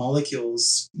same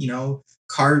molecules,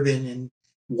 carbon and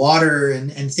water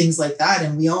and things like that.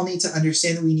 And we all need to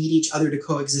understand that we need each other to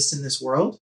coexist in this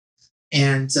world.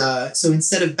 And so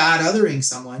instead of bad othering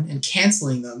someone and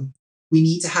canceling them, we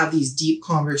need to have these deep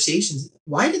conversations.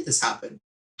 Why did this happen?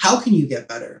 How can you get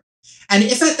better? And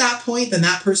if at that point, then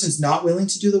that person's not willing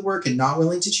to do the work and not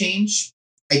willing to change,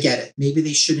 I get it. Maybe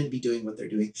they shouldn't be doing what they're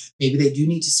doing. Maybe they do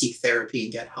need to seek therapy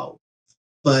and get help.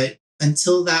 But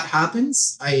until that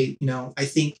happens, I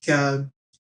think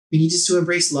we need just to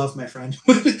embrace love, my friend.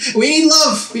 We need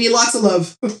love. We need lots of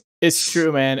love. It's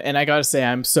true, man. And I gotta say,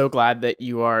 I'm so glad that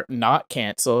you are not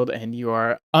canceled and you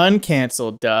are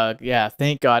uncanceled, Doug. Yeah,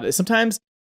 thank God. Sometimes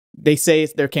they say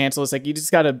they're canceled. It's like you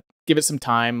just gotta give it some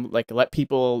time, like let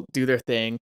people do their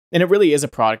thing. And it really is a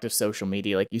product of social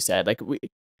media, like you said.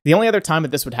 The only other time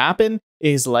that this would happen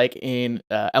is like in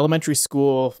elementary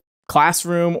school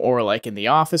classroom or like in the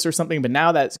office or something. But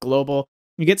now that's global,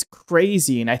 it gets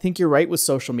crazy. And I think you're right with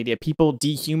social media. People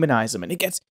dehumanize them, and it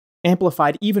gets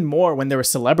amplified even more when they're a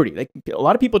celebrity. Like a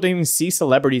lot of people don't even see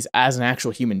celebrities as an actual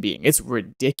human being. It's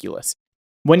ridiculous.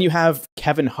 When you have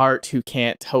Kevin Hart who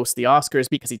can't host the Oscars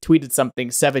because he tweeted something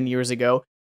 7 years ago,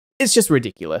 it's just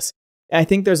ridiculous. And I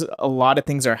think there's a lot of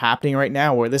things that are happening right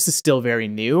now where this is still very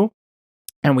new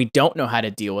and we don't know how to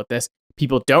deal with this.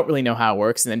 People don't really know how it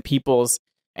works. And then people's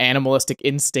animalistic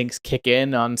instincts kick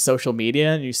in on social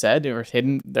media. And you said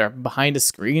they're behind a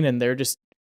screen and they're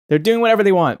doing whatever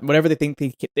they want, whatever they think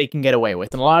they can get away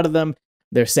with. And a lot of them,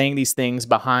 they're saying these things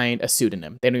behind a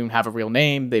pseudonym. They don't even have a real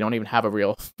name. They don't even have a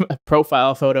real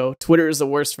profile photo. Twitter is the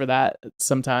worst for that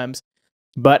sometimes.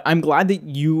 But I'm glad that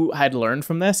you had learned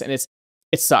from this, and it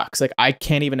sucks. Like I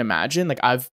can't even imagine. Like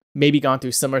I've maybe gone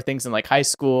through similar things in like high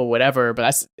school, whatever, but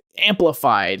that's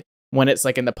amplified when it's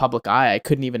like in the public eye. I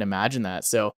couldn't even imagine that.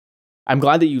 So I'm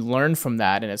glad that you learned from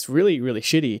that, and it's really, really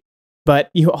shitty. But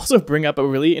you also bring up a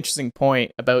really interesting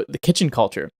point about the kitchen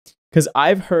culture, because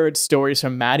I've heard stories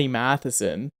from Matty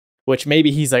Matheson, which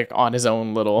maybe he's like on his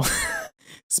own little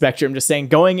spectrum, just saying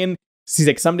he's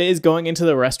like some days going into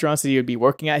the restaurants that he would be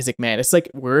working at, he's like, man, it's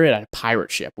like we're at a pirate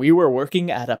ship. We were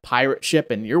working at a pirate ship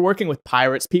and you're working with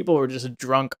pirates. People were just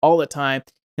drunk all the time.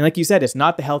 And like you said, it's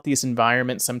not the healthiest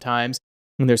environment sometimes,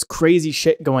 and there's crazy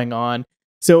shit going on.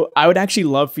 So I would actually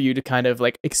love for you to kind of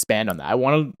like expand on that. I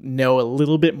want to know a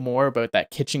little bit more about that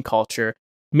kitchen culture,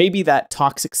 maybe that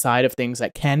toxic side of things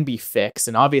that can be fixed.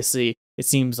 And obviously it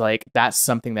seems like that's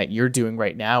something that you're doing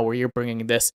right now, where you're bringing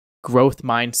this growth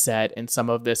mindset and some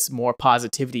of this more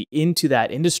positivity into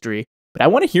that industry. But I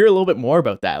want to hear a little bit more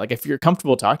about that. Like if you're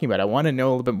comfortable talking about it, I want to know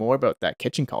a little bit more about that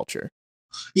kitchen culture.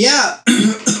 Yeah.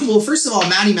 Well, first of all,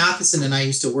 Matty Matheson and I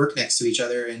used to work next to each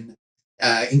other in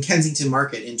Kensington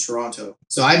Market in Toronto.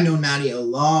 So I've known Matty a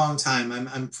long time.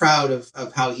 I'm proud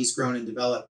of how he's grown and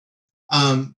developed.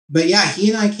 But yeah, he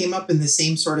and I came up in the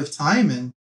same sort of time.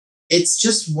 And it's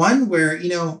just one where,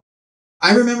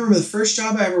 I remember the first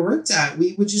job I ever worked at,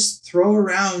 we would just throw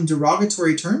around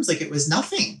derogatory terms like it was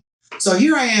nothing. So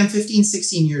here I am, 15,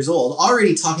 16 years old,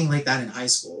 already talking like that in high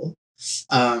school.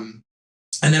 And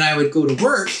then I would go to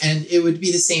work and it would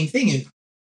be the same thing. And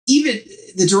even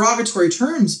the derogatory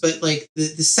terms, but like the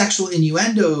sexual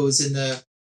innuendos and the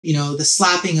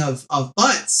slapping of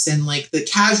butts and like the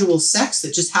casual sex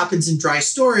that just happens in dry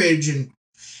storage and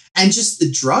just the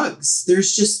drugs.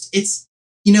 There's just,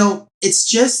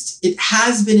 it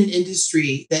has been an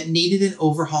industry that needed an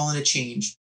overhaul and a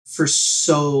change for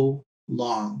so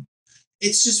long.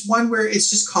 It's just one where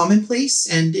it's just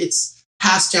commonplace and it's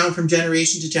passed down from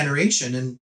generation to generation.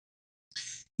 And,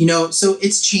 so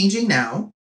it's changing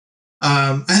now.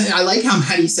 I like how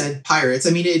Maddie said pirates.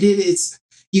 I mean, it's,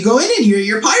 you go in and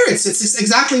you're pirates. It's just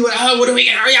exactly what are we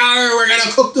gonna, we're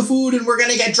gonna cook the food and we're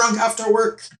gonna get drunk after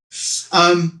work.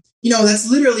 That's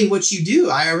literally what you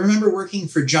do. I remember working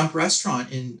for Jump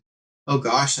Restaurant in,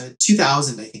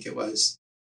 2000, I think it was.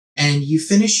 And you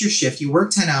finish your shift, you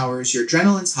work 10 hours, your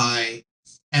adrenaline's high.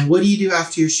 And what do you do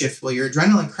after your shift? Well, your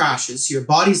adrenaline crashes. So your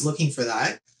body's looking for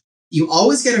that. You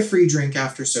always get a free drink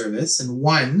after service. And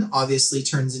one obviously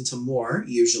turns into more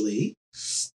usually.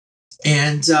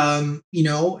 And, and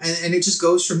it just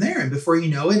goes from there. And before you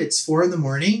know it, it's 4 a.m.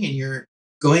 and you're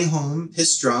going home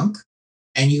pissed drunk.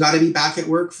 And you got to be back at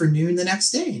work for noon the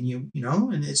next day. And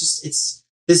and it's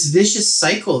this vicious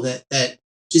cycle that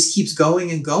just keeps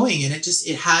going and going. And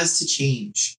it has to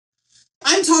change.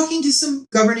 I'm talking to some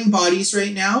governing bodies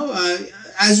right now.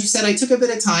 As you said, I took a bit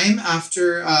of time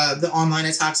after the online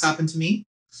attacks happened to me,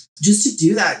 just to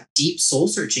do that deep soul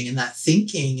searching and that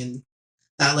thinking and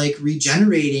that like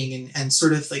regenerating and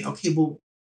sort of like, okay, well,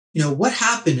 what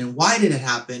happened and why did it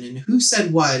happen and who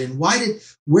said what and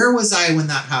where was I when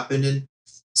that happened? And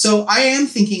so I am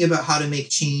thinking about how to make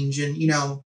change. And,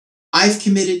 I've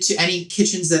committed to any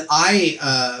kitchens that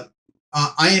I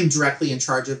am directly in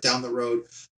charge of down the road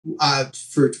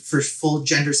for full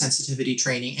gender sensitivity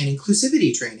training and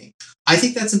inclusivity training. I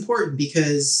think that's important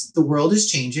because the world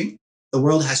is changing. The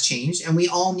world has changed and we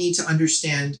all need to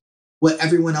understand what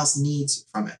everyone else needs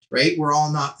from it, right? We're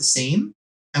all not the same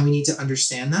and we need to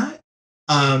understand that.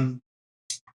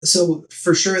 So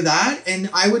for sure that, and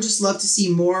I would just love to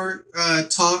see more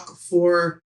talk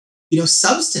for,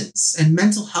 substance and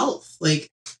mental health. Like,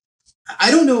 I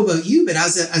don't know about you, but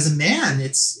as a man,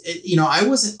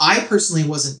 I personally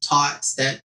wasn't taught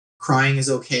that crying is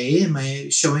okay and my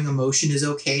showing emotion is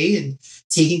okay and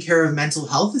taking care of mental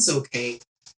health is okay.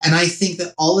 And I think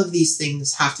that all of these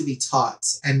things have to be taught,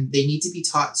 and they need to be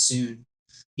taught soon.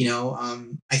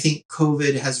 I think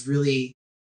COVID has really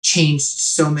changed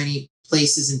so many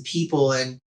places and people,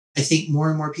 and I think more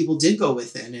and more people did go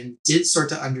within and did start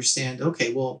to understand.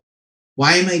 Okay, well,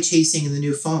 why am I chasing the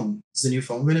new phone? Is the new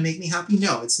phone going to make me happy?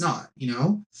 No, it's not.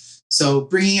 So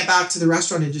bringing it back to the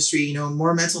restaurant industry,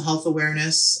 more mental health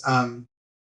awareness,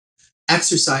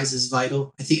 exercise is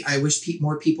vital. I wish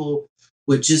more people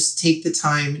would just take the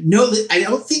time. No, I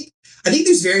think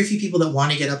there's very few people that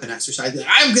want to get up and exercise. Like,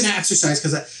 I'm going to exercise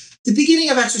because the beginning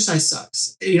of exercise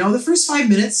sucks. The first 5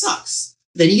 minutes sucks.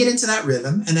 Then you get into that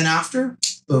rhythm, and then after,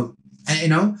 boom.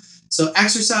 And, so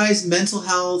exercise, mental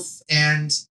health,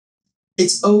 and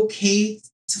it's okay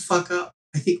to fuck up.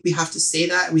 I think we have to say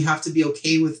that. We have to be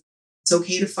okay with it's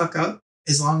okay to fuck up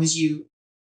as long as you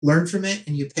learn from it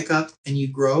and you pick up and you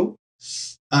grow.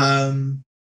 And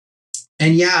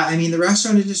yeah, I mean, the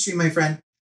restaurant industry, my friend,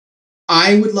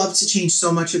 I would love to change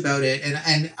so much about it.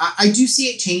 And I do see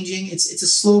it changing. It's a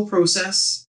slow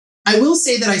process. I will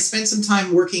say that I spent some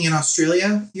time working in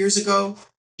Australia years ago,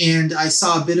 and I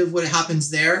saw a bit of what happens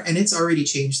there, and it's already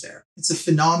changed there. It's a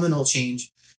phenomenal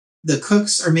change. The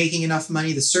cooks are making enough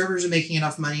money. The servers are making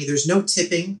enough money. There's no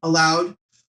tipping allowed.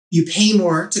 You pay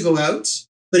more to go out,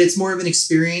 but it's more of an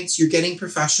experience. You're getting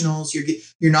professionals.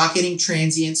 You're not getting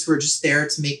transients who are just there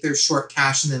to make their short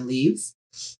cash and then leave.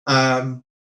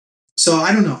 So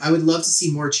I don't know. I would love to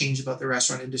see more change about the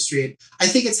restaurant industry. I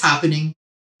think it's happening.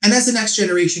 And as the next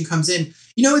generation comes in,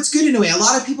 it's good in a way. A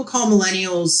lot of people call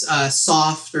millennials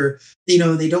soft, or they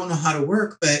don't know how to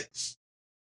work, but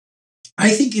I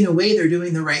think in a way they're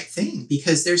doing the right thing,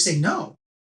 because they're saying, no,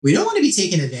 we don't want to be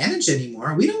taken advantage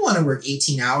anymore. We don't want to work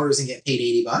 18 hours and get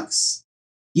paid $80.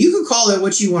 You can call it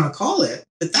what you want to call it,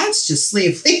 but that's just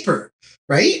slave labor,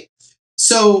 right?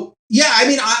 So yeah, I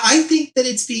mean, I think that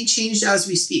it's being changed as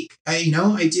we speak. I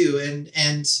do.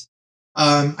 And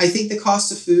I think the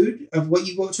cost of food, of what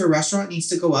you go to a restaurant, needs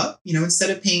to go up. Instead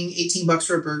of paying $18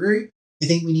 for a burger, I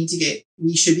think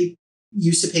we should be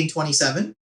used to paying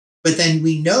 27. But then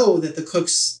we know that the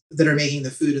cooks that are making the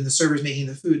food and the servers making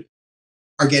the food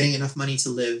are getting enough money to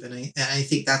live. And I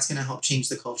think that's going to help change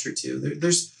the culture too.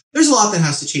 There's a lot that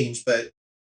has to change, but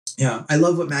yeah, I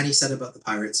love what Maddie said about the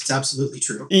pirates. It's absolutely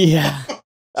true. Yeah,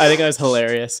 I think that was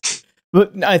hilarious.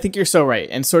 But I think you're so right.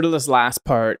 And sort of this last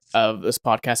part of this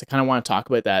podcast, I kind of want to talk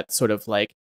about that, sort of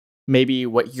like maybe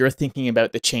what you're thinking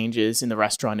about the changes in the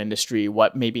restaurant industry,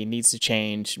 what maybe needs to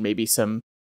change, maybe some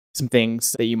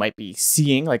things that you might be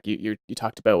seeing, like you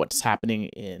talked about what's happening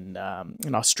in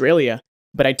Australia.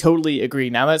 But I totally agree.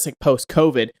 Now that it's like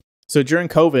post-COVID, so during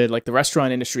COVID, like the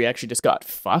restaurant industry actually just got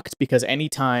fucked, because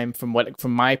anytime, from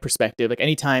my perspective, like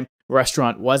anytime a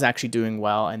restaurant was actually doing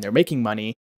well and they're making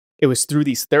money, it was through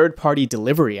these third-party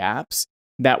delivery apps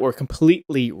that were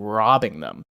completely robbing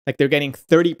them. Like they're getting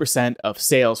 30% of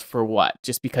sales for what?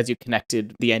 Just because you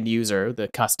connected the end user, the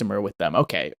customer, with them.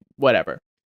 Okay, whatever.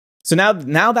 So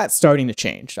now that's starting to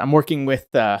change. I'm working with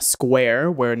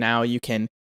Square, where now you can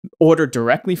order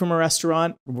directly from a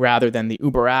restaurant rather than the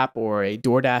Uber app or a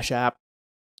DoorDash app.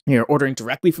 You're ordering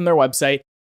directly from their website,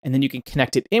 and then you can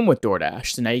connect it in with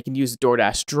DoorDash. So now you can use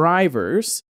DoorDash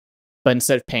drivers, but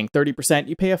instead of paying 30%,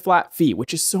 you pay a flat fee,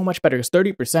 which is so much better, because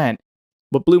 30%,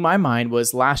 what blew my mind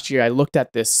was last year I looked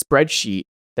at this spreadsheet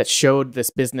that showed this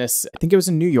business, I think it was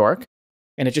in New York,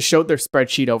 and it just showed their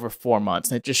spreadsheet over 4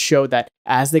 months. And it just showed that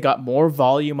as they got more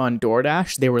volume on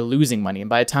DoorDash, they were losing money. And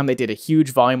by the time they did a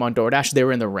huge volume on DoorDash, they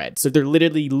were in the red. So they're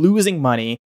literally losing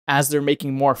money as they're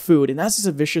making more food. And that's just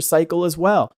a vicious cycle as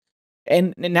well.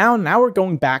 And now we're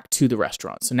going back to the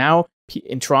restaurant. So now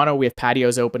in Toronto, we have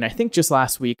patios open. I think just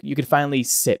last week, you could finally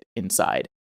sit inside.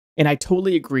 And I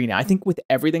totally agree now. I think with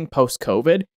everything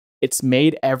post-COVID, it's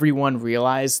made everyone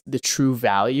realize the true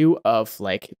value of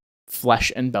like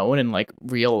flesh and bone and like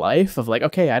real life, of like,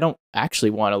 okay, I don't actually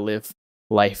want to live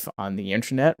life on the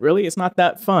internet. Really, it's not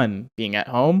that fun being at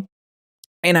home.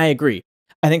 And I agree.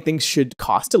 I think things should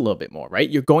cost a little bit more, right?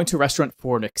 You're going to a restaurant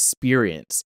for an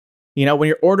experience. When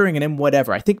you're ordering it in,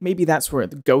 whatever, I think maybe that's where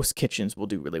the ghost kitchens will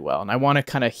do really well. And I want to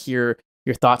kind of hear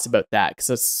your thoughts about that, because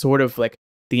it's sort of like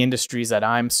the industries that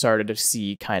I'm started to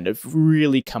see kind of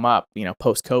really come up,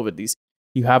 post-COVID.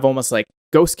 You have almost like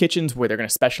ghost kitchens where they're going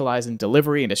to specialize in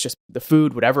delivery, and it's just the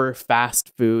food, whatever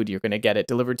fast food, you're going to get it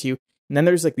delivered to you. And then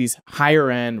there's like these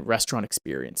higher end restaurant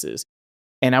experiences.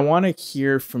 And I want to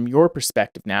hear from your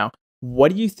perspective now,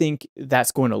 what do you think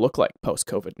that's going to look like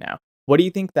post-COVID now? What do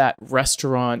you think that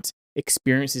restaurant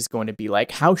experience is going to be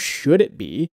like? How should it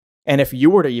be? And if you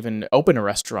were to even open a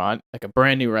restaurant, like a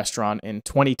brand new restaurant in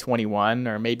 2021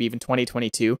 or maybe even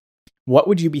 2022, what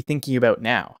would you be thinking about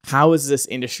now? How is this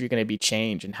industry going to be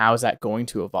changed, and how is that going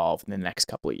to evolve in the next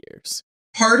couple of years?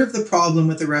 Part of the problem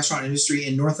with the restaurant industry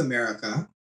in North America,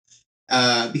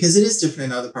 because it is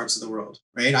different in other parts of the world,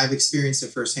 right? I've experienced it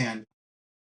firsthand,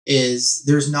 is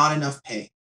there's not enough pay.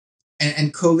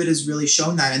 And COVID has really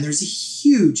shown that. And there's a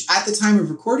huge, at the time of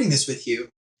recording this with you,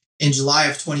 in July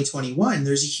of 2021,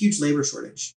 there's a huge labor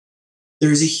shortage.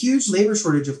 There's a huge labor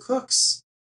shortage of cooks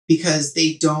because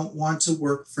they don't want to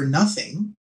work for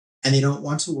nothing, and they don't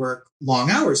want to work long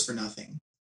hours for nothing.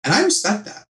 And I respect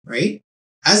that, right?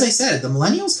 As I said, the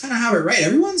millennials kind of have it right.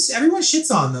 Everyone shits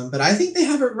on them, but I think they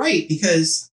have it right,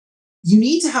 because you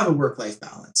need to have a work-life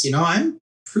balance. I'm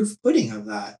proof pudding of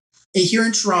that. Here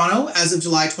in Toronto, as of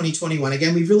July 2021,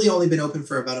 again, we've really only been open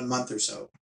for about a month or so.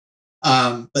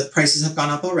 But prices have gone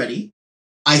up already.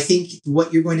 I think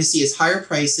what you're going to see is higher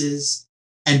prices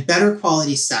and better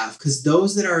quality staff, because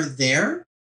those that are there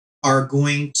are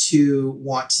going to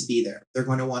want to be there. They're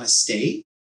going to want to stay.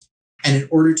 And in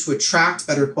order to attract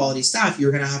better quality staff,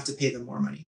 you're going to have to pay them more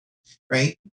money,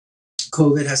 right?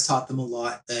 COVID has taught them a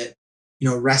lot that,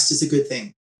 rest is a good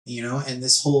thing, and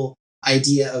this whole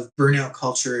idea of burnout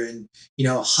culture and,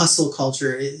 hustle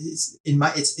culture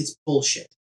it's bullshit.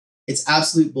 It's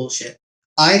absolute bullshit.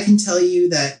 I can tell you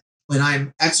that when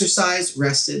I'm exercised,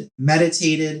 rested,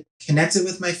 meditated, connected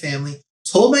with my family,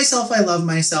 told myself I love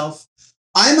myself,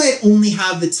 I might only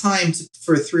have the time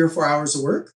for 3 or 4 hours of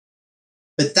work.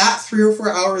 But that 3 or 4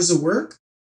 hours of work,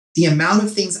 the amount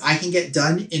of things I can get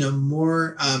done in a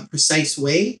more precise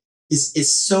way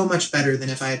is so much better than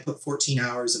if I had put 14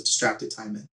 hours of distracted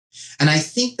time in. And I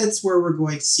think that's where we're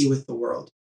going to see with the world.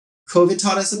 COVID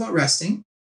taught us about resting.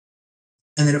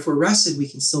 And then if we're rested, we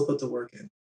can still put the work in.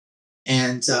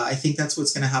 And I think that's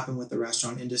what's going to happen with the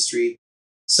restaurant industry.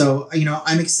 So,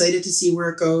 I'm excited to see where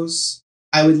it goes.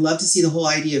 I would love to see the whole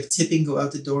idea of tipping go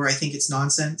out the door. I think it's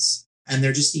nonsense. And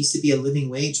there just needs to be a living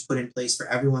wage put in place for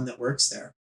everyone that works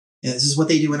there. This is what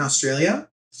they do in Australia,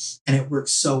 and it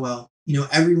works so well.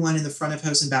 Everyone in the front of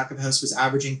house and back of house was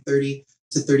averaging $30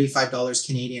 to $35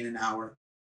 Canadian an hour.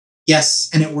 Yes,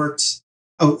 and it worked.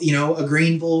 Oh, a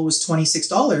grain bowl was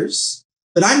 $26,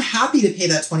 but I'm happy to pay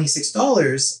that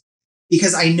 $26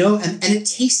 because I know, and it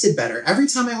tasted better. Every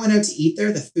time I went out to eat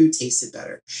there, the food tasted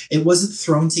better. It wasn't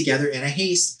thrown together in a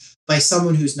haste by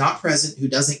someone who's not present, who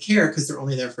doesn't care because they're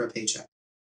only there for a paycheck.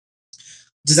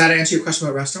 Does that answer your question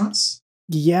about restaurants?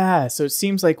 Yeah. So it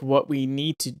seems like what we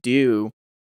need to do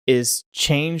is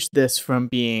change this from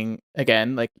being,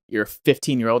 again, like your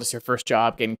 15-year-old, it's your first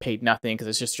job, getting paid nothing because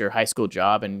it's just your high school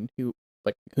job, and who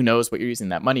knows what you're using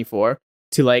that money for,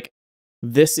 to like,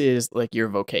 this is like your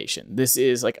vocation. This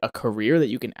is like a career that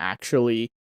you can actually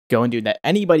go and do, that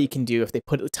anybody can do if they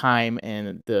put the time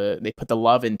and they put the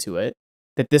love into it,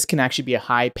 that this can actually be a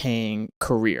high paying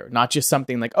career, not just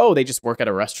something like, oh, they just work at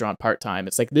a restaurant part-time.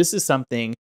 It's like, this is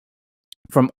something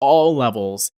from all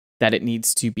levels that it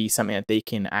needs to be something that they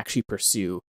can actually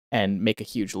pursue and make a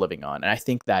huge living on. And I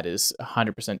think that is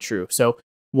 100% true. So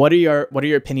what are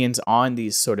your opinions on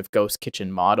these sort of ghost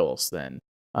kitchen models then?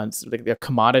 On like they're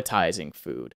commoditizing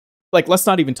food. Like, let's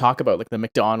not even talk about like the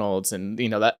McDonald's and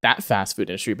that fast food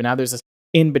industry, but now there's this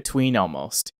in between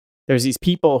almost. There's these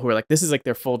people who are like, this is like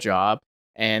their full job,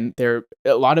 and they're,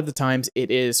 a lot of the times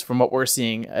it is, from what we're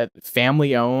seeing, a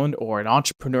family owned or an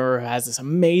entrepreneur who has this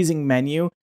amazing menu,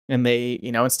 and they,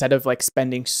 instead of like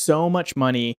spending so much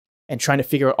money and trying to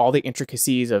figure out all the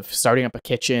intricacies of starting up a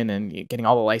kitchen and getting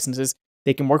all the licenses,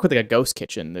 they can work with like a ghost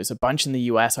kitchen. There's a bunch in the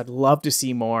US. I'd love to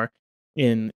see more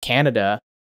in Canada.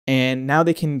 And now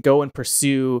they can go and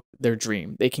pursue their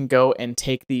dream. They can go and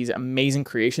take these amazing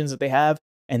creations that they have,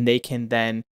 and they can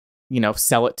then,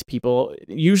 sell it to people,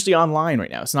 usually online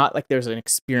right now. It's not like there's an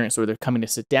experience where they're coming to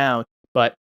sit down,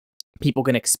 but people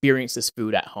can experience this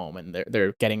food at home, and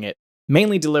they're getting it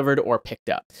mainly delivered or picked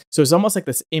up. So it's almost like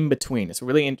this in-between. It's a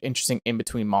really interesting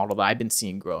in-between model that I've been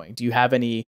seeing growing. Do you have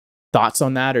any thoughts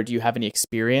on that, or do you have any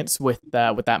experience with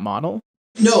that model?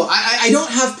 No, I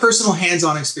don't have personal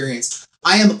hands-on experience.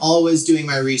 I am always doing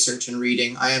my research and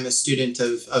reading. I am a student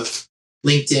of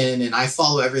LinkedIn, and I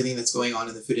follow everything that's going on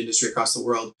in the food industry across the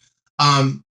world.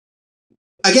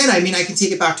 Again, I can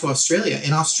take it back to Australia.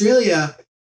 In Australia,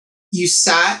 you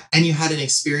sat and you had an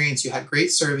experience. You had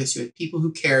great service. You had people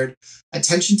who cared,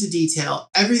 attention to detail.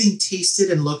 Everything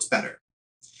tasted and looked better.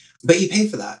 But you pay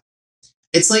for that.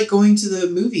 It's like going to the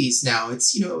movies now.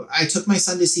 It's, I took my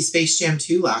son to see Space Jam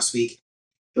 2 last week.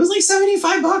 It was like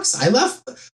 $75. I left,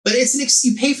 but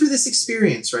you pay for this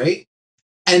experience, right?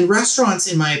 And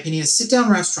restaurants, in my opinion, a sit-down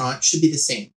restaurant should be the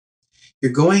same.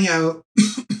 You're going out,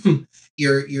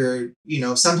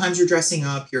 sometimes you're dressing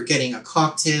up, you're getting a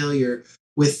cocktail, you're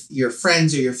with your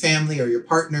friends or your family or your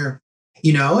partner,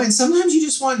 and sometimes you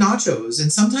just want nachos,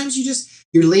 and sometimes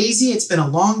you're lazy, it's been a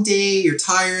long day, you're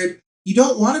tired, you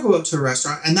don't want to go out to a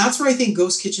restaurant. And that's where I think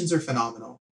ghost kitchens are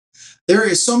phenomenal. There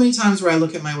is so many times where I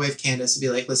look at my wife, Candace, and be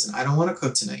like, listen, I don't want to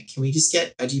cook tonight. Can we just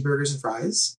get veggie burgers and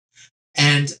fries?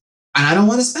 And I don't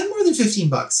want to spend more than $15,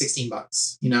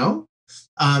 $16,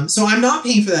 So I'm not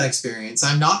paying for that experience.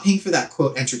 I'm not paying for that,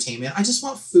 quote, entertainment. I just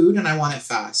want food and I want it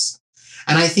fast.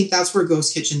 And I think that's where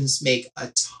ghost kitchens make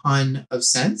a ton of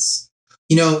sense.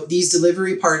 These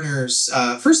delivery partners,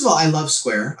 first of all, I love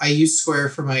Square. I used Square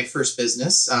for my first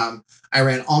business. I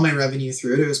ran all my revenue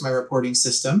through it. It was my reporting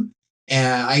system.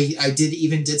 And I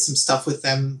did some stuff with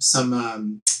them,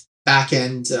 some back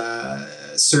end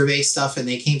survey stuff. And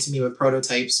they came to me with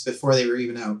prototypes before they were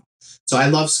even out. So I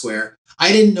love Square.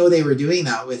 I didn't know they were doing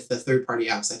that with the third-party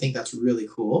apps. I think that's really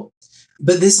cool.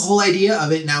 But this whole idea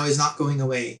of it now is not going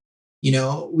away.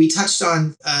 We touched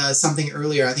on something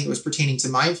earlier, I think it was pertaining to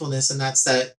mindfulness, and that's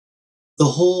that the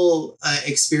whole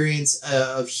experience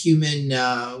of human,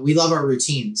 we love our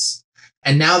routines.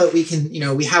 And now that we can,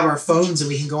 we have our phones and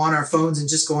we can go on our phones and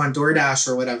just go on DoorDash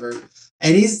or whatever,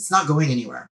 and it's not going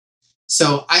anywhere.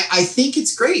 So I think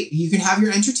it's great. You can have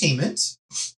your entertainment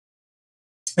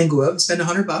and go out and spend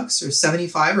 $100 or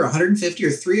 $75 or $150 or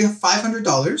 $300 or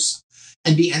 $500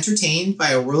 and be entertained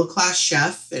by a world-class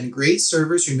chef and great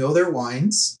servers who know their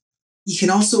wines. You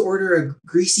can also order a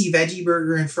greasy veggie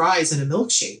burger and fries and a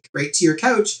milkshake right to your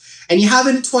couch, and you have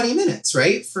it in 20 minutes,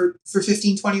 right? For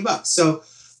 $15, $20. So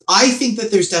I think that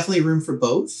there's definitely room for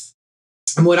both.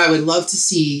 And what I would love to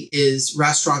see is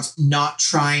restaurants not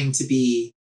trying to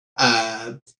be,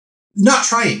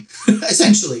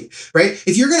 essentially, right?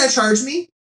 If you're going to charge me,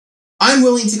 I'm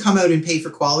willing to come out and pay for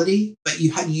quality, but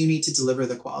you need to deliver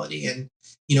the quality. And,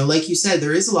 like you said,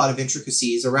 there is a lot of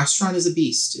intricacies. A restaurant is a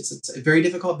beast. It's a very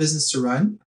difficult business to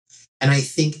run. And I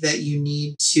think that you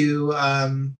need to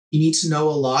know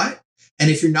a lot.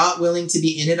 And if you're not willing to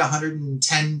be in it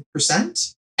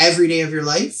 110% every day of your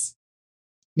life,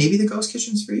 maybe the ghost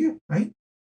kitchen's for you, right?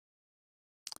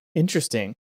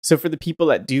 Interesting. So for the people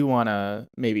that do want to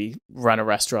maybe run a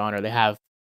restaurant, or they have,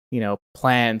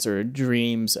 plans or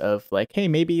dreams of like, hey,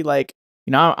 maybe like,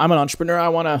 I'm an entrepreneur, I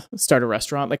want to start a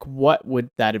restaurant. Like, what would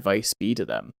that advice be to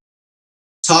them?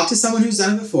 Talk to someone who's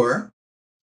done it before.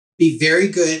 Be very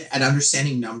good at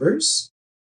understanding numbers.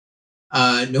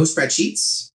 No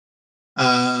spreadsheets.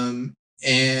 And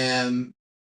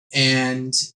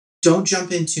don't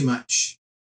jump in too much.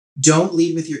 Don't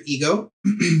lead with your ego.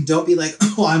 Don't be like,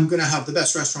 oh, I'm going to have the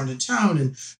best restaurant in town.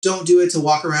 And don't do it to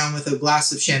walk around with a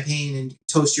glass of champagne and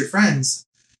toast your friends.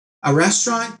 A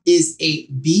restaurant is a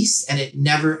beast and it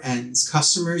never ends.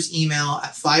 Customers email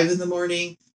at 5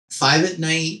 a.m, 5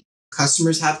 p.m.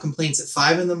 Customers have complaints at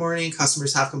 5 a.m.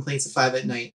 Customers have complaints at 5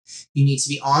 p.m. You need to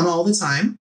be on all the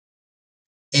time.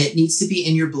 It needs to be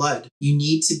in your blood. You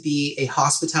need to be a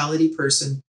hospitality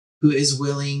person who is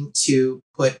willing to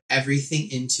put everything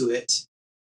into it.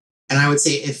 And I would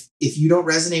say if you don't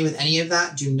resonate with any of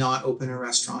that, do not open a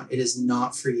restaurant. It is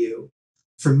not for you.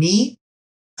 For me,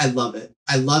 I love it.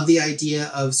 I love the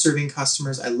idea of serving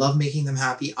customers. I love making them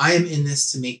happy. I am in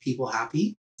this to make people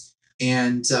happy.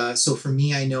 And so for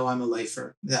me, I know I'm a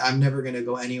lifer. I'm never going to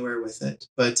go anywhere with it.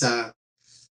 But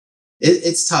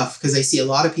it's tough because I see a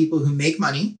lot of people who make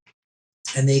money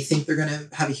and they think they're going to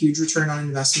have a huge return on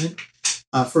investment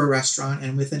for a restaurant.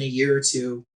 And within a year or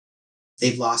two,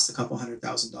 they've lost a couple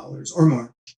 $100,000 or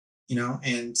more,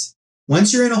 and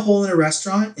once you're in a hole in a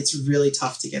restaurant, it's really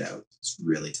tough to get out. It's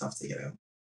really tough to get out.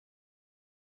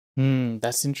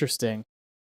 That's interesting.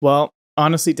 Well,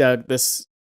 honestly, Doug,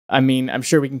 I'm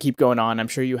sure we can keep going on. I'm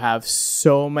sure you have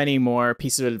so many more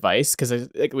pieces of advice because,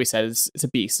 like we said, it's a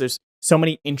beast. There's so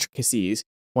many intricacies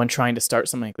when trying to start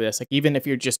something like this. Like, even if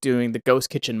you're just doing the ghost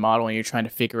kitchen model and you're trying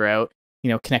to figure out,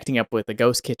 connecting up with a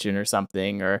ghost kitchen or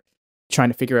something, or trying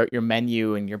to figure out your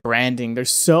menu and your branding,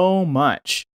 there's so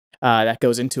much that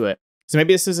goes into it. So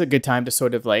maybe this is a good time to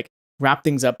sort of like wrap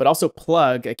things up, but also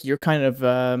plug, like, you're kind of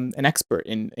an expert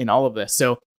in all of this.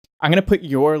 So I'm going to put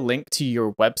your link to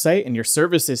your website and your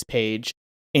services page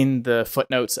in the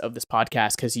footnotes of this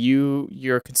podcast, because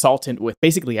you're a consultant with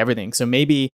basically everything. So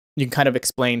maybe you can kind of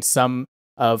explain some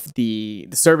of the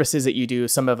services that you do,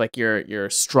 some of like your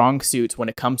strong suits when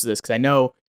it comes to this, because I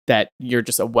know that you're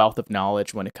just a wealth of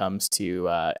knowledge when it comes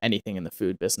to anything in the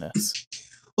food business.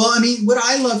 Well, I mean, what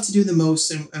I love to do the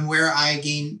most and where I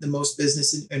gain the most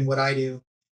business and what I do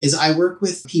is I work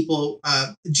with people,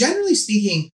 generally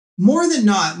speaking, more than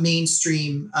not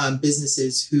mainstream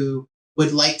businesses who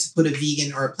would like to put a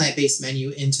vegan or a plant-based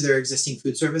menu into their existing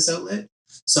food service outlet.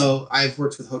 So I've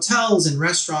worked with hotels and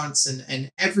restaurants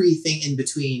and everything in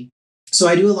between. So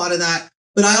I do a lot of that.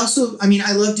 But I also, I mean,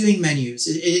 I love doing menus.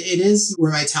 It is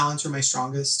where my talents are my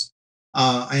strongest.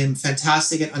 I am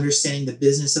fantastic at understanding the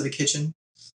business of a kitchen,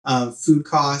 food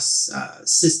costs,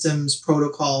 systems,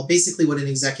 protocol, basically what an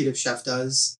executive chef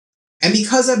does. And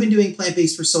because I've been doing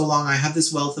plant-based for so long, I have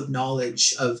this wealth of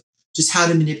knowledge of just how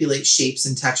to manipulate shapes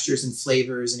and textures and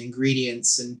flavors and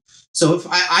ingredients. And so if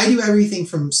I do everything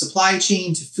from supply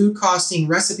chain to food costing,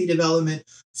 recipe development,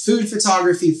 food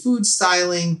photography, food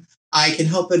styling. I can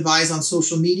help advise on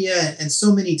social media and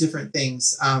so many different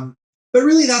things. But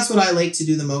really, that's what I like to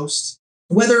do the most.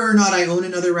 Whether or not I own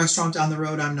another restaurant down the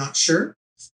road, I'm not sure.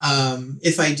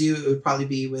 If I do, it would probably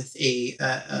be with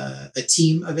a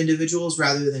team of individuals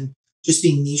rather than just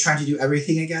being me trying to do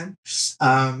everything again.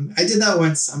 I did that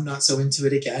once. I'm not so into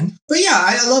it again. But yeah,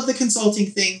 I love the consulting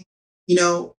thing. You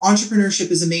know, entrepreneurship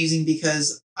is amazing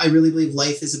because I really believe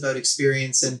life is about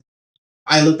experience. And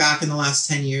I look back in the last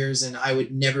 10 years and I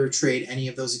would never trade any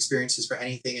of those experiences for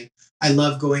anything. And I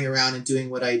love going around and doing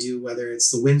what I do, whether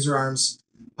it's the Windsor Arms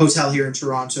Hotel here in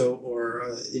Toronto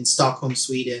or in Stockholm,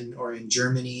 Sweden, or in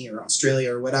Germany or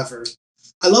Australia or whatever.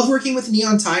 I love working with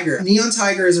Neon Tiger. Neon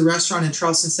Tiger is a restaurant in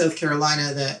Charleston, South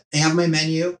Carolina that they have my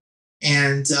menu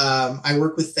and I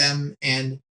work with them.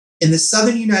 And in the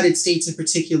Southern United States in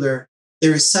particular,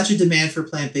 there is such a demand for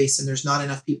plant-based and there's not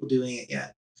enough people doing it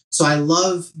yet. So I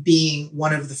love being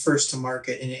one of the first to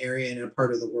market in an area in a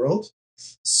part of the world.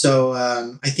 So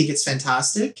I think it's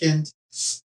fantastic. And,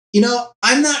 you know,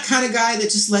 I'm that kind of guy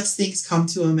that just lets things come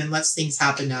to him and lets things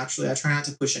happen naturally. I try not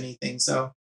to push anything.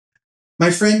 So my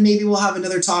friend, maybe we'll have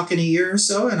another talk in a year or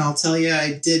so and I'll tell you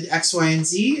I did X, Y, and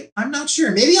Z. I'm not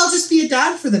sure. Maybe I'll just be a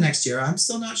dad for the next year. I'm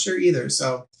still not sure either.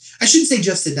 So I shouldn't say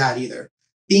just a dad either.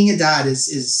 Being a dad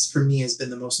is for me has been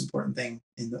the most important thing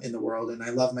in the world, and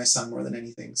I love my son more than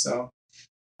anything. So,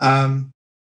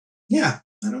 yeah,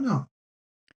 I don't know.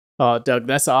 Oh, Doug,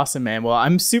 that's awesome, man. Well,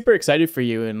 I'm super excited for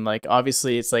you, and like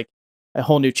obviously, it's like a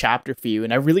whole new chapter for you,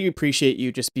 and I really appreciate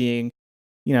you just being,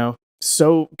 you know,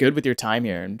 so good with your time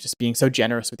here, and just being so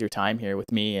generous with your time here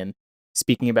with me, and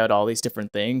speaking about all these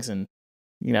different things, and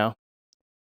you know,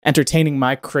 entertaining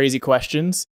my crazy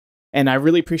questions. And I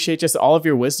really appreciate just all of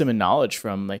your wisdom and knowledge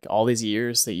from like all these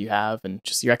years that you have and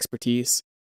just your expertise.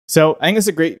 So I think it's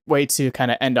a great way to kind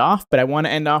of end off, but I want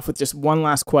to end off with just one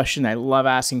last question I love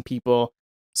asking people.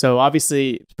 So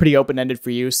obviously it's pretty open-ended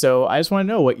for you. So I just want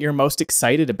to know what you're most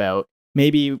excited about,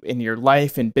 maybe in your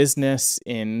life and business,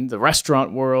 in the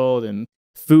restaurant world and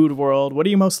food world. What are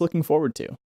you most looking forward to?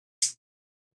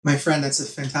 My friend, that's a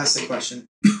fantastic question.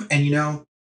 And you know,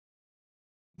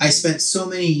 I spent so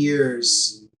many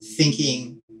years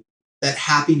thinking that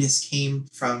happiness came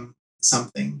from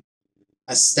something,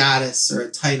 a status or a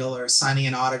title or signing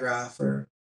an autograph or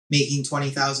making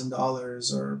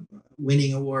 $20,000 or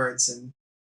winning awards.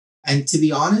 And to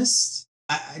be honest,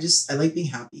 I like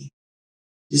being happy,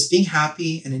 just being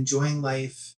happy and enjoying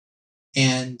life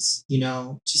and, you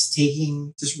know,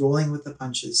 just rolling with the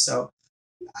punches. So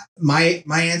my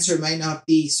answer might not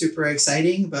be super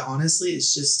exciting, but honestly,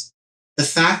 it's just the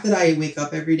fact that I wake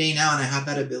up every day now and I have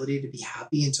that ability to be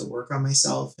happy and to work on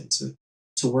myself and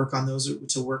to work on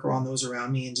those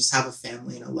around me and just have a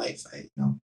family and a life.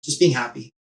 Just being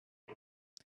happy.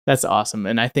 That's awesome.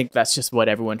 And I think that's just what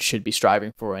everyone should be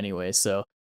striving for anyway. So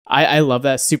I love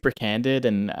that, super candid,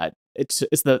 and that's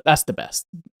the best.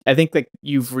 I think that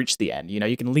you've reached the end. You know,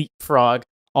 you can leapfrog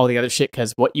all the other shit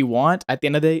because what you want at the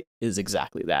end of the day is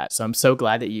exactly that. So I'm so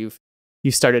glad that you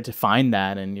started to find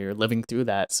that and you're living through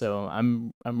that. So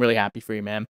I'm really happy for you,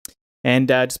 man. And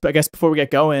just I guess before we get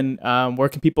going, where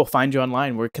can people find you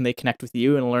online? Where can they connect with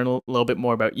you and learn a little bit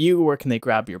more about you? Where can they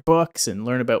grab your books and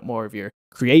learn about more of your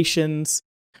creations?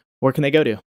 Where can they go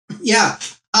to? Yeah.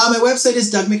 My website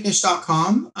is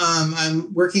dougmcnish.com.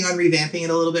 I'm working on revamping it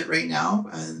a little bit right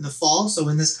now in the fall. So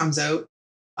when this comes out,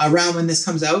 we're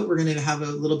going to have a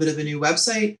little bit of a new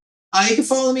website. You can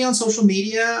follow me on social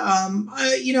media.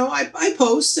 I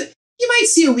post. You might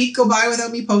see a week go by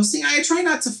without me posting. I try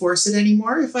not to force it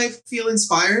anymore. If I feel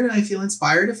inspired, and I feel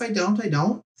inspired. If I don't, I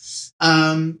don't.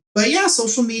 But yeah,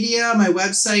 social media, my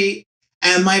website,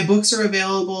 and my books are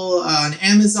available on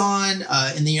Amazon,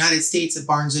 in the United States at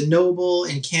Barnes & Noble,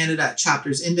 in Canada at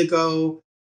Chapters Indigo.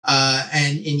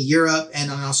 and in Europe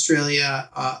and in Australia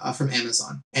from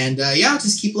Amazon. And yeah,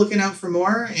 just keep looking out for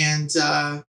more. And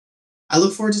I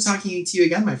look forward to talking to you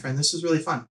again, my friend. This was really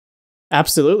fun.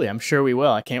 Absolutely. I'm sure we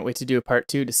will. I can't wait to do a part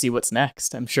 2 to see what's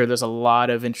next. I'm sure there's a lot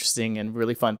of interesting and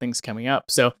really fun things coming up.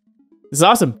 So this is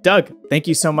awesome. Doug, thank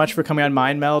you so much for coming on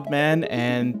Mind Meld, man.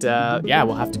 And yeah,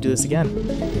 we'll have to do this again.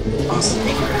 Awesome.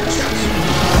 Thank you very much,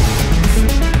 Josh.